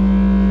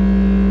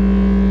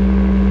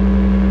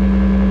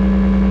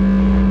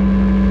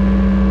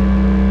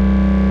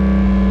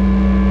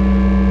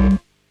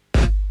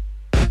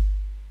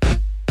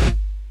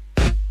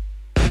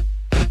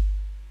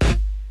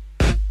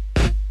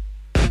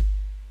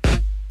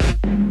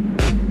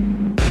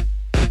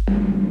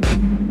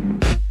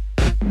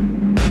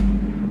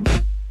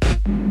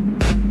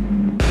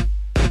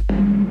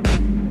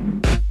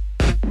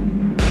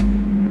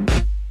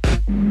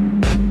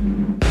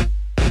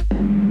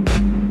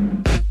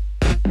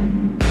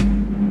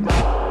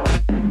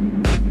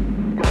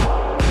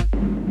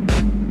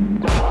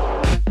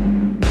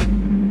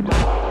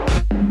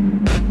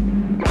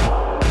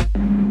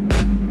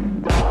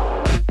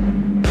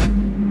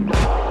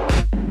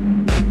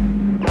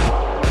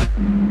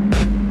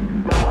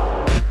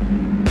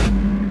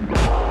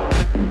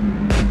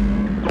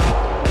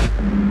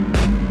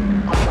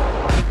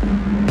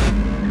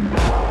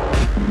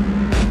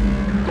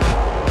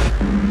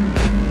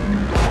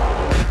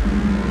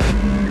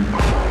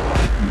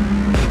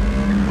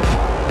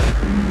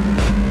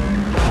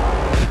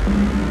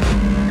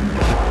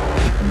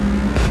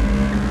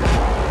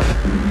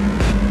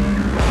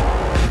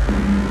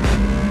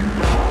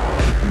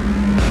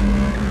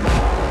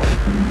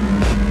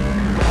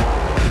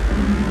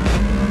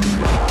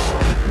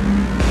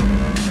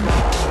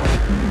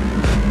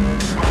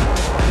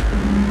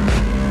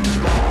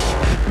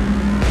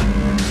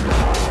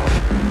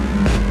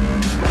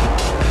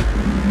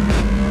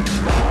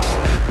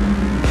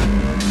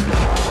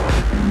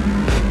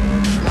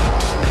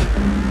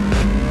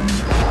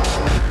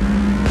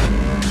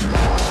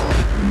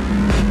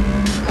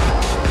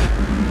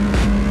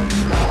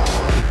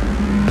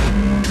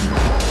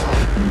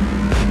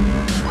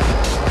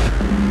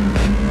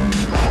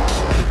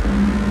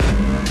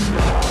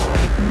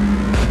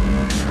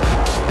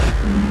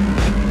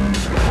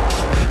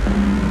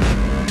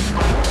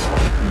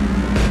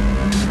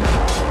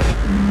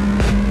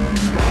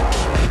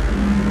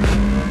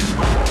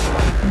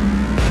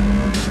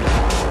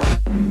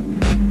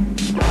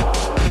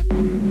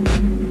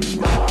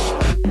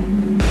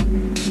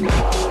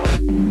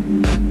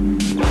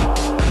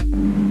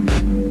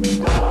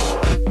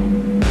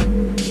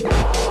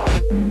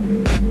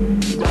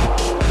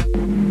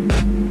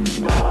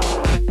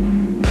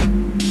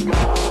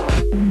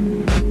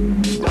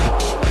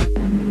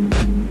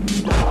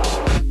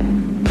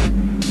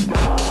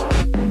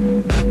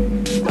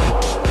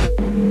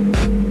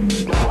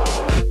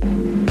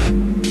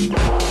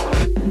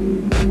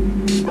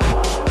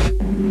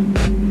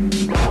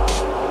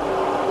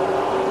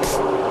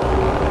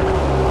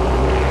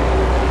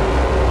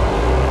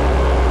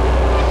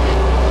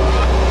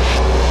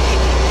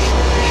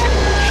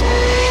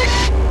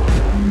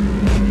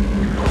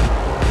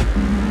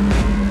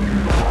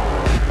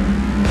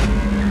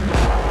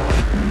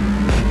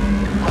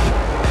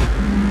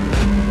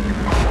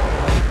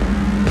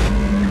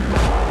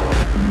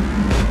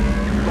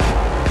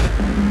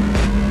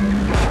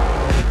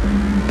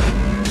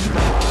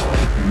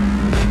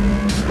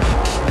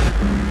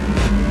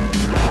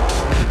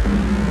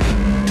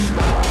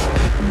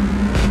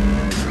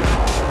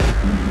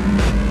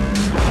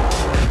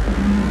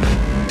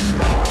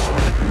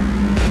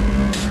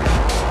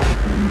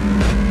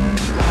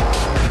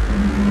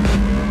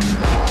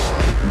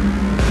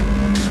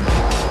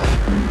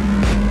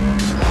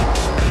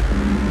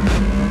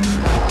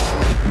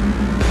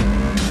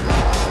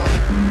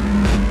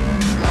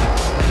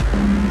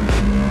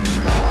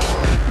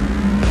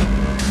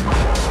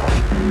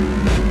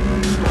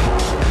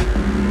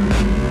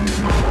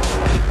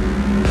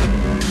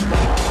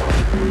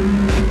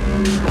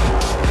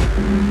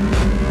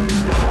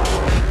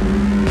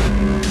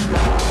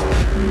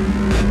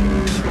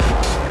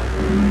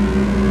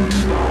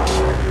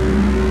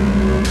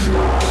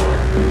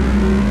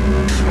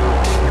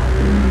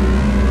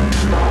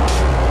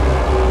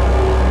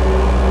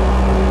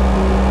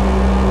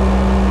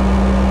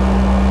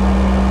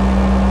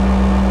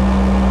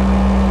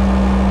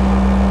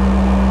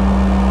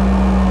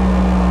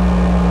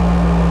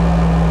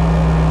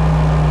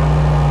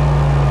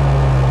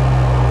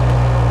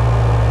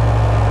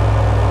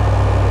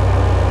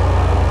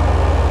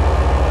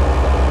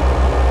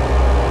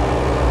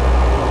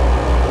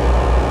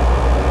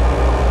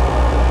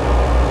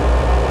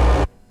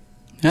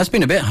 It's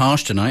been a bit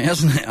harsh tonight,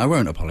 hasn't it? I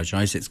won't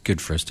apologise. It's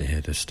good for us to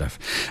hear this stuff.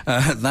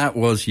 That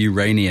was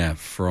Urania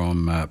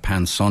from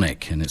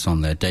Pansonic, and it's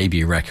on their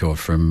debut record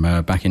from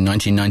back in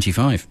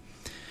 1995.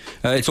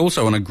 It's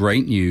also on a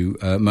great new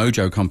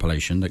Mojo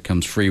compilation that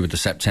comes free with the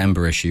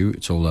September issue.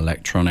 It's all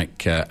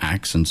electronic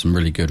acts and some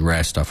really good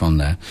rare stuff on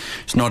there.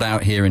 It's not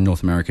out here in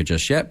North America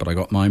just yet, but I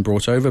got mine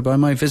brought over by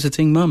my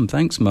visiting mum.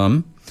 Thanks,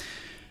 Mum.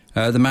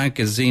 The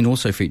magazine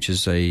also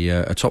features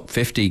a top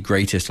 50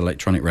 greatest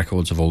electronic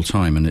records of all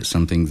time, and it's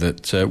something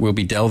that we'll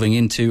be delving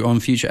into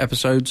on future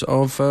episodes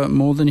of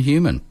More Than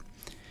Human.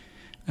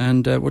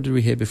 And what did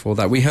we hear before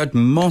that? We heard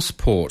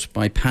Mossport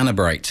by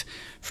Panabrite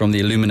from the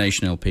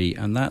Illumination LP,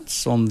 and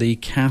that's on the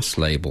Cass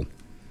label.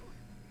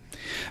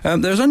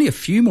 There's only a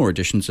few more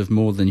editions of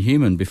More Than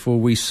Human before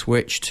we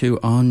switch to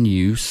our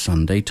new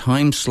Sunday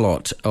time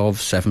slot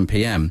of 7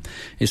 p.m.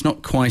 It's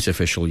not quite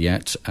official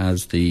yet,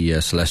 as the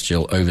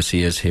celestial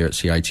overseers here at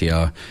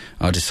CITR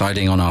are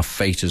deciding on our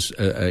fate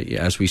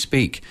as we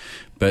speak.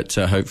 But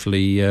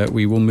hopefully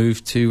we will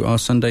move to our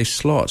Sunday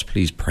slot.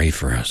 Please pray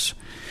for us.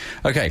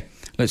 Okay,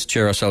 let's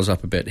cheer ourselves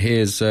up a bit.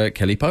 Here's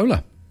Kelly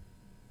Polar.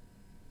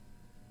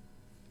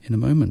 In a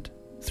moment.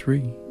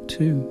 3,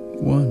 2,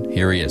 1.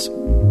 Here he is.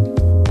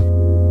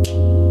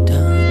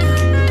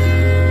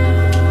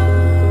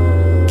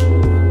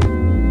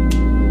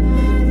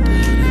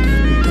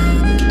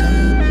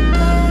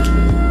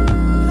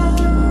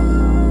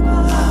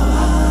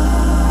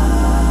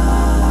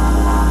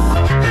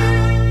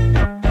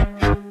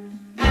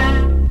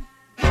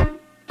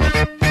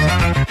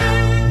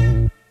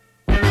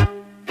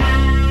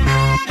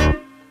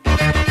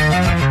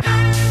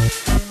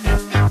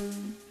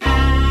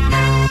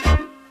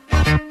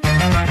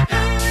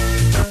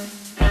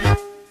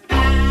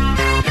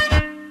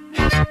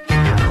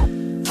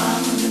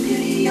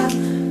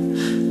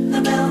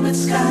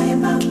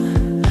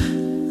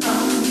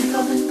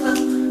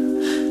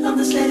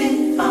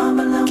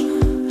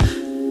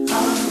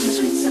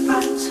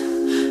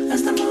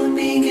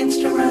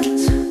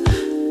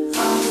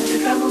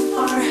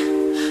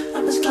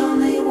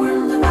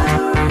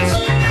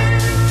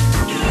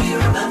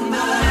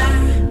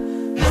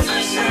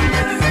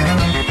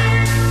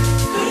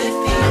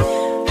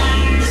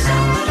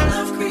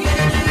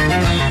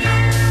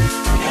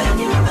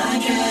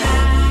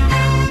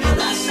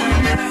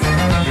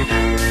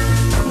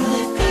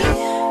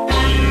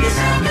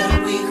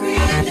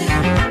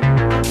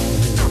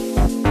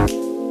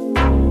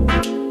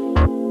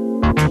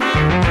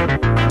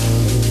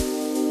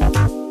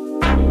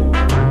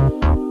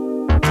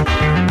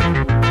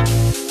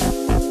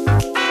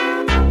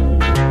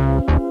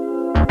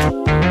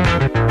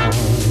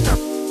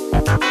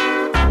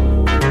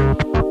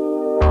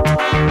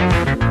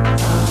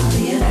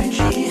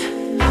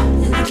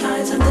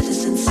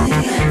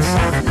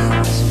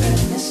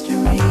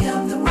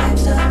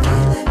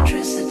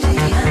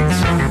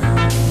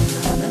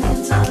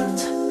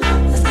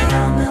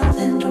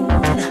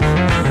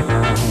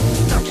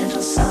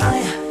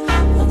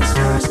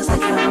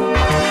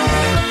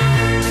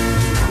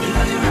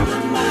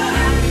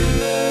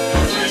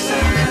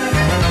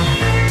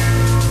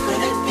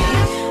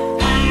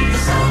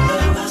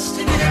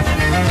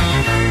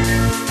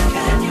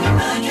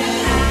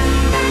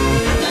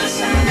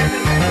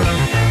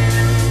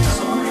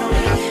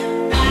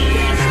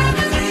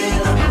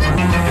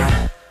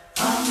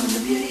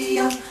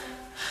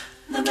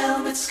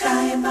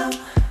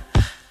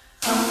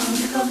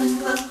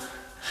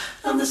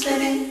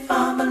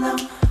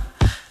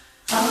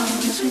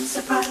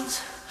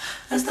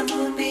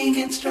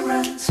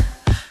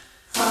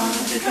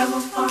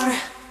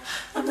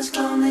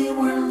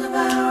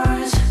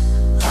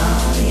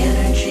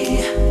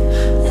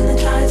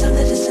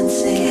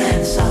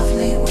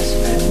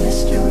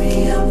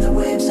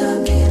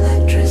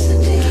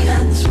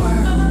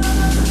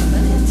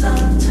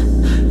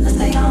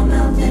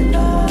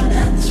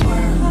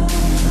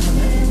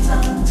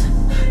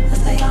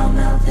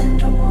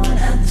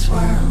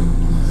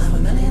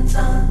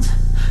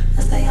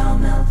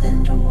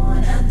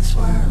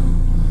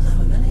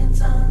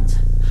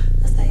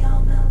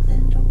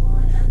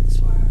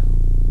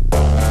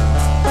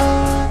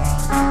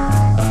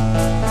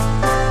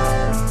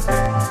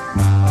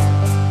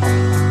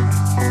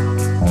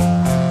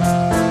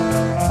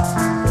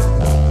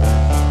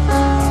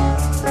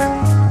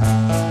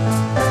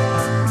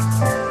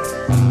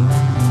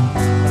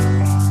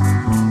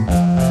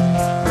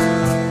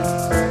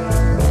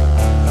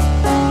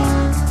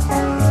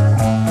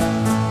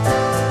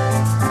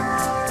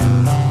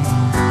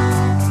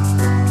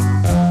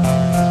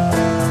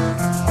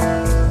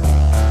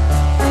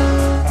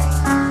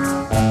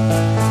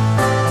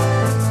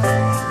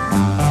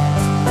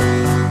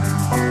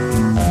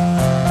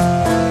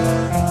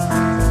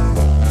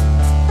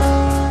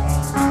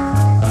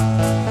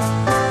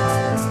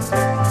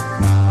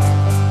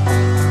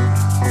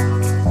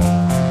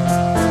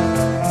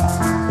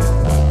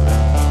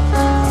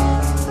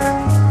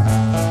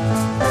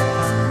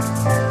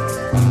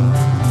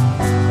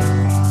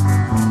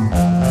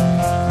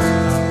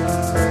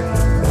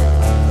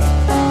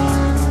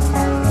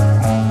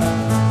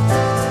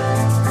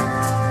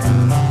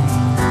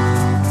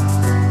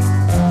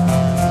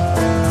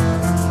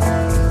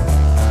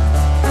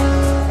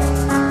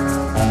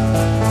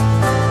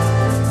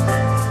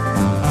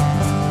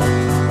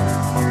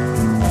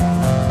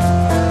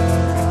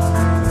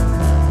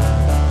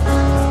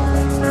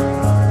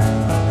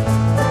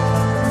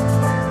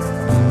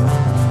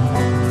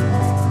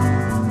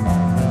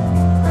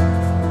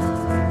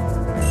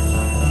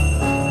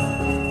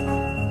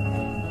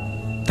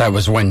 That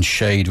was When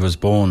Shade Was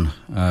Born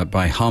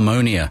by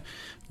Harmonia,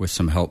 with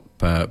some help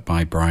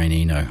by Brian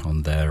Eno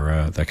on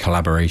their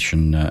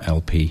collaboration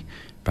LP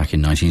back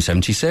in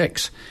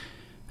 1976.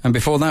 And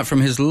before that,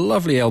 from his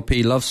lovely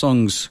LP, Love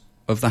Songs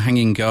of the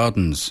Hanging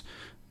Gardens,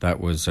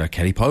 that was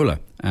Kelly Poehler,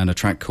 and a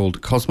track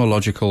called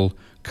Cosmological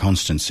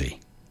Constancy.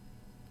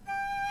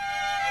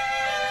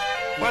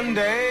 One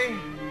day,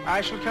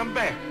 I shall come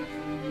back.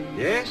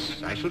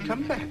 Yes, I shall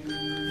come back.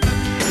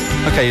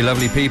 Okay, you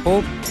lovely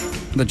people.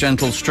 The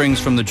gentle strings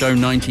from the Joe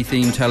 90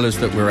 theme tell us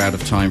that we're out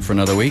of time for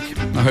another week.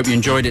 I hope you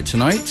enjoyed it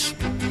tonight.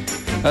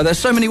 There's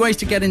so many ways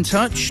to get in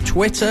touch.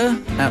 Twitter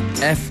at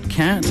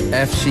FCAT,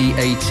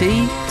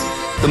 FCAT.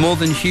 The More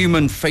Than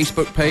Human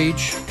Facebook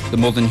page. The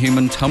More Than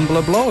Human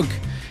Tumblr blog.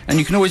 And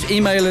you can always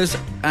email us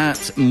at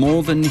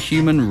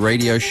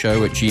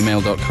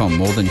morethanhumanradioshow@gmail.com.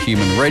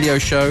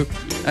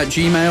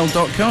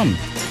 morethanhumanradioshow@gmail.com.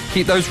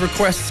 Keep those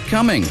requests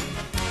coming.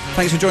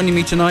 Thanks for joining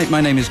me tonight.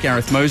 My name is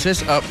Gareth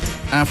Moses. Up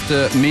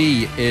after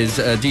me is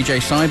DJ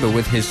Cyber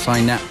with his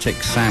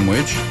Synaptic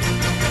Sandwich.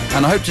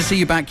 And I hope to see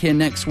you back here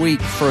next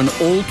week for an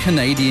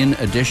all-Canadian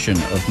edition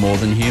of More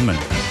Than Human.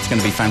 It's going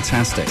to be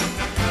fantastic.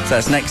 So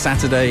that's next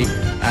Saturday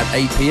at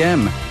 8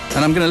 p.m.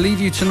 And I'm going to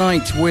leave you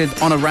tonight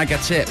with On a Ragga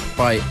Tip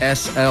by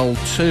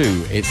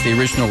SL2. It's the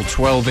original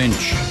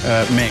 12-inch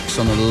mix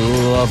on a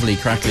lovely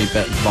crackly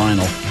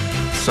vinyl.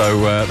 So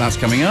that's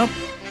coming up.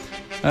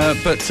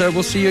 But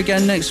we'll see you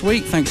again next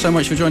week. Thanks so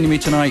much for joining me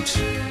tonight.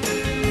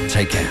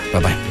 Take care.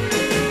 Bye-bye.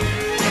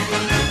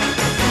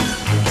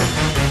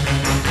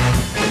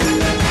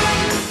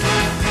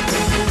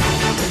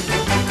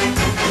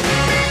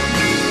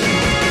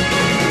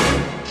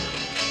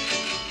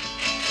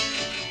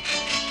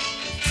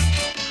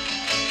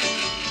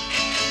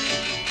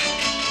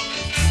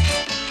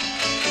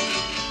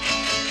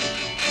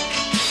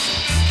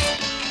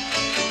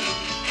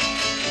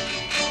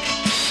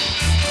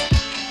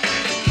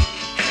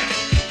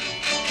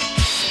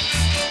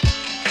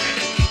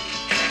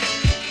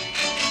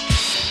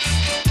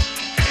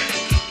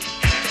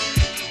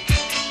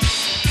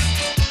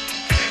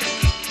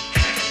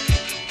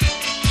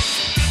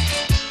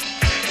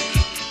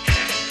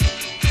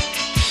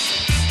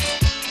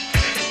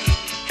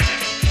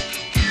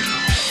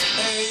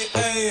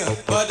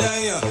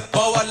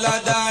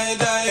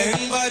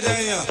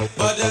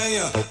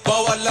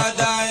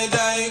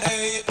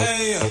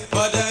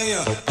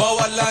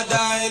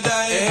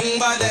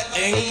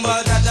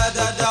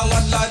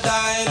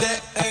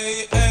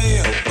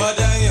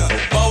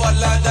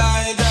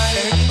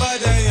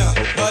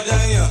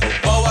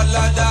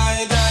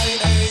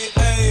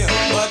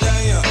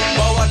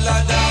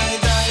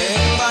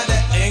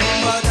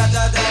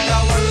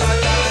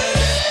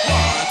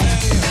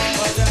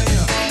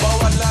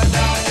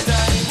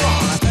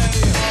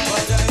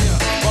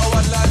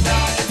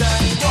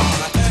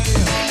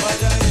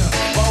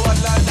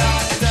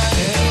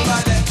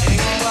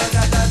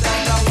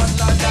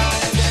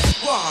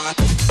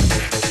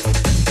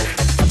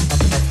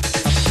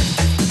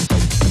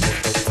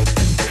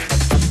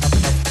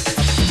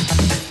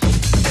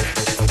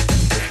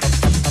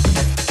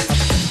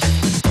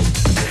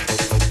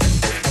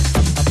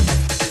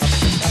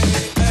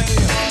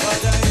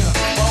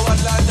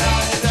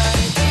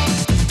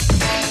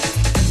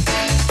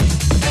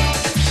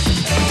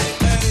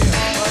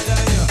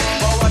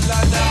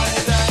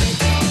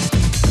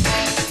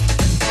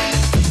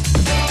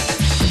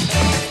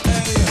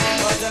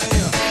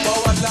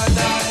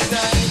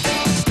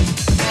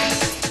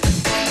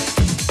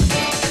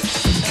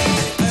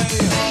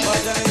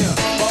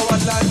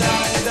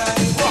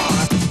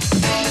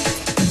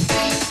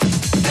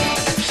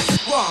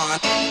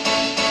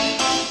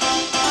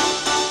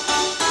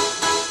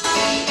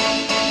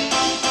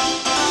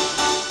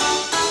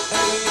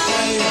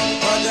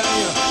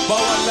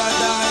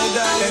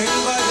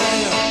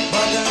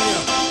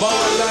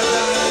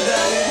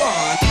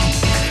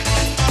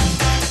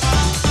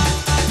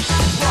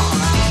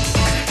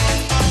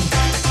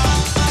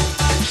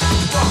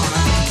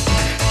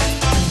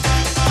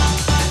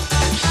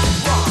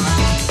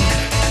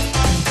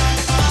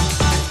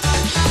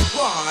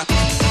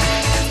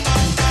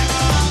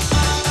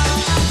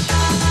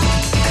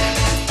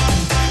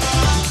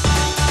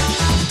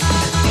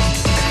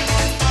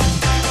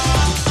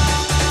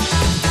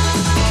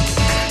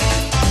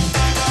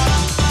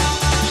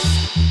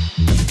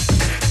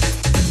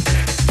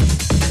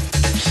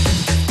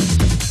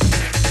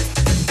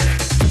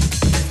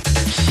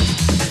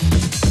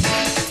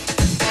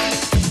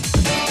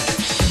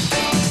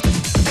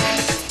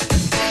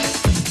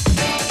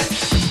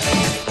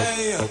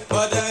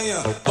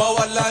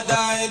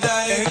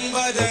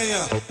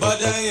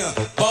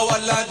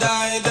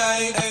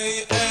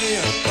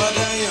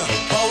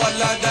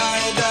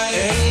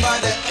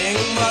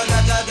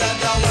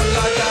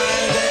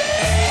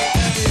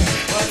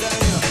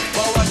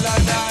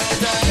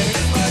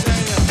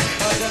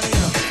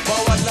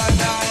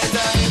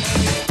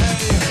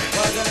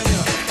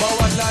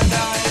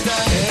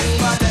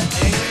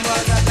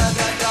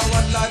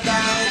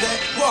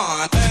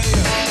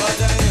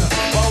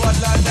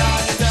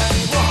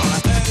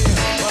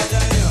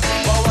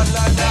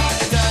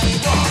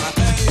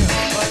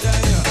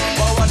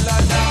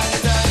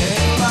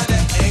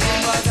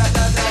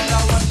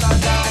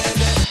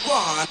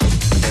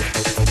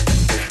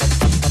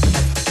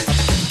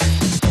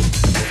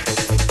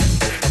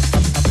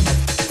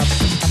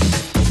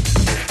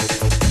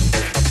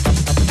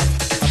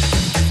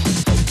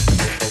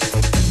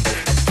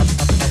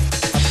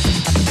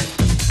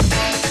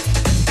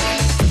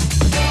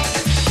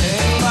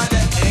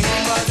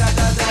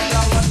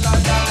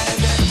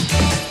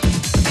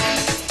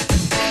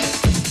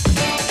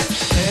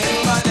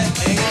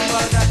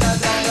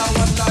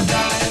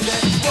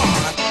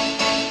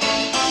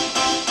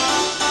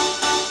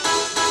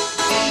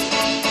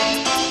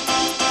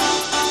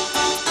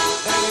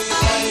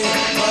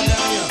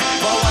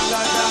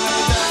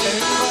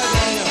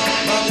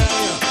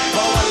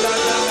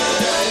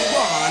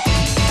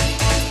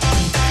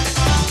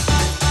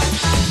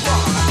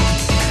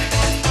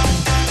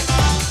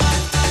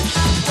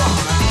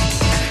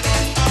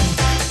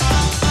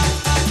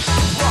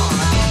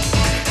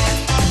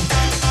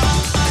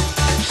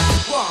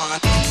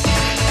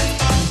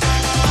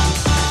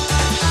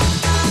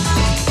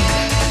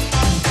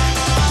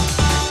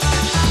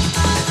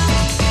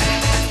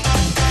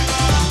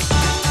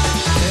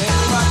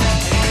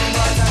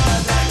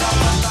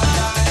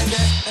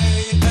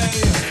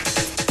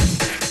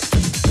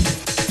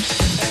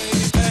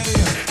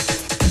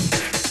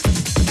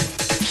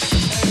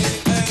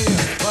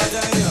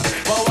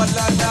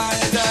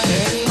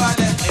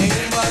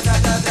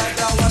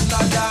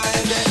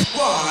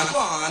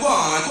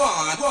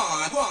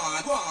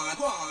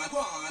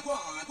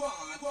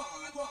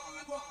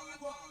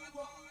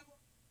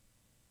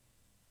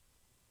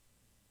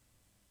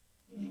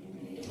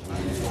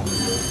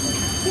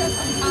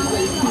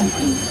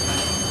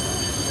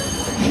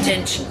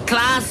 Attention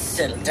class,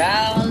 settle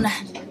down.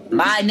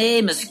 My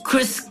name is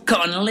Chris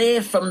Connolly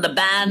from the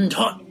band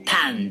Hot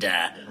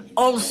Panda,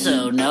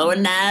 also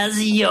known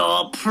as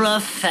your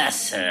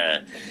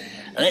professor.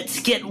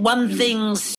 Let's get one thing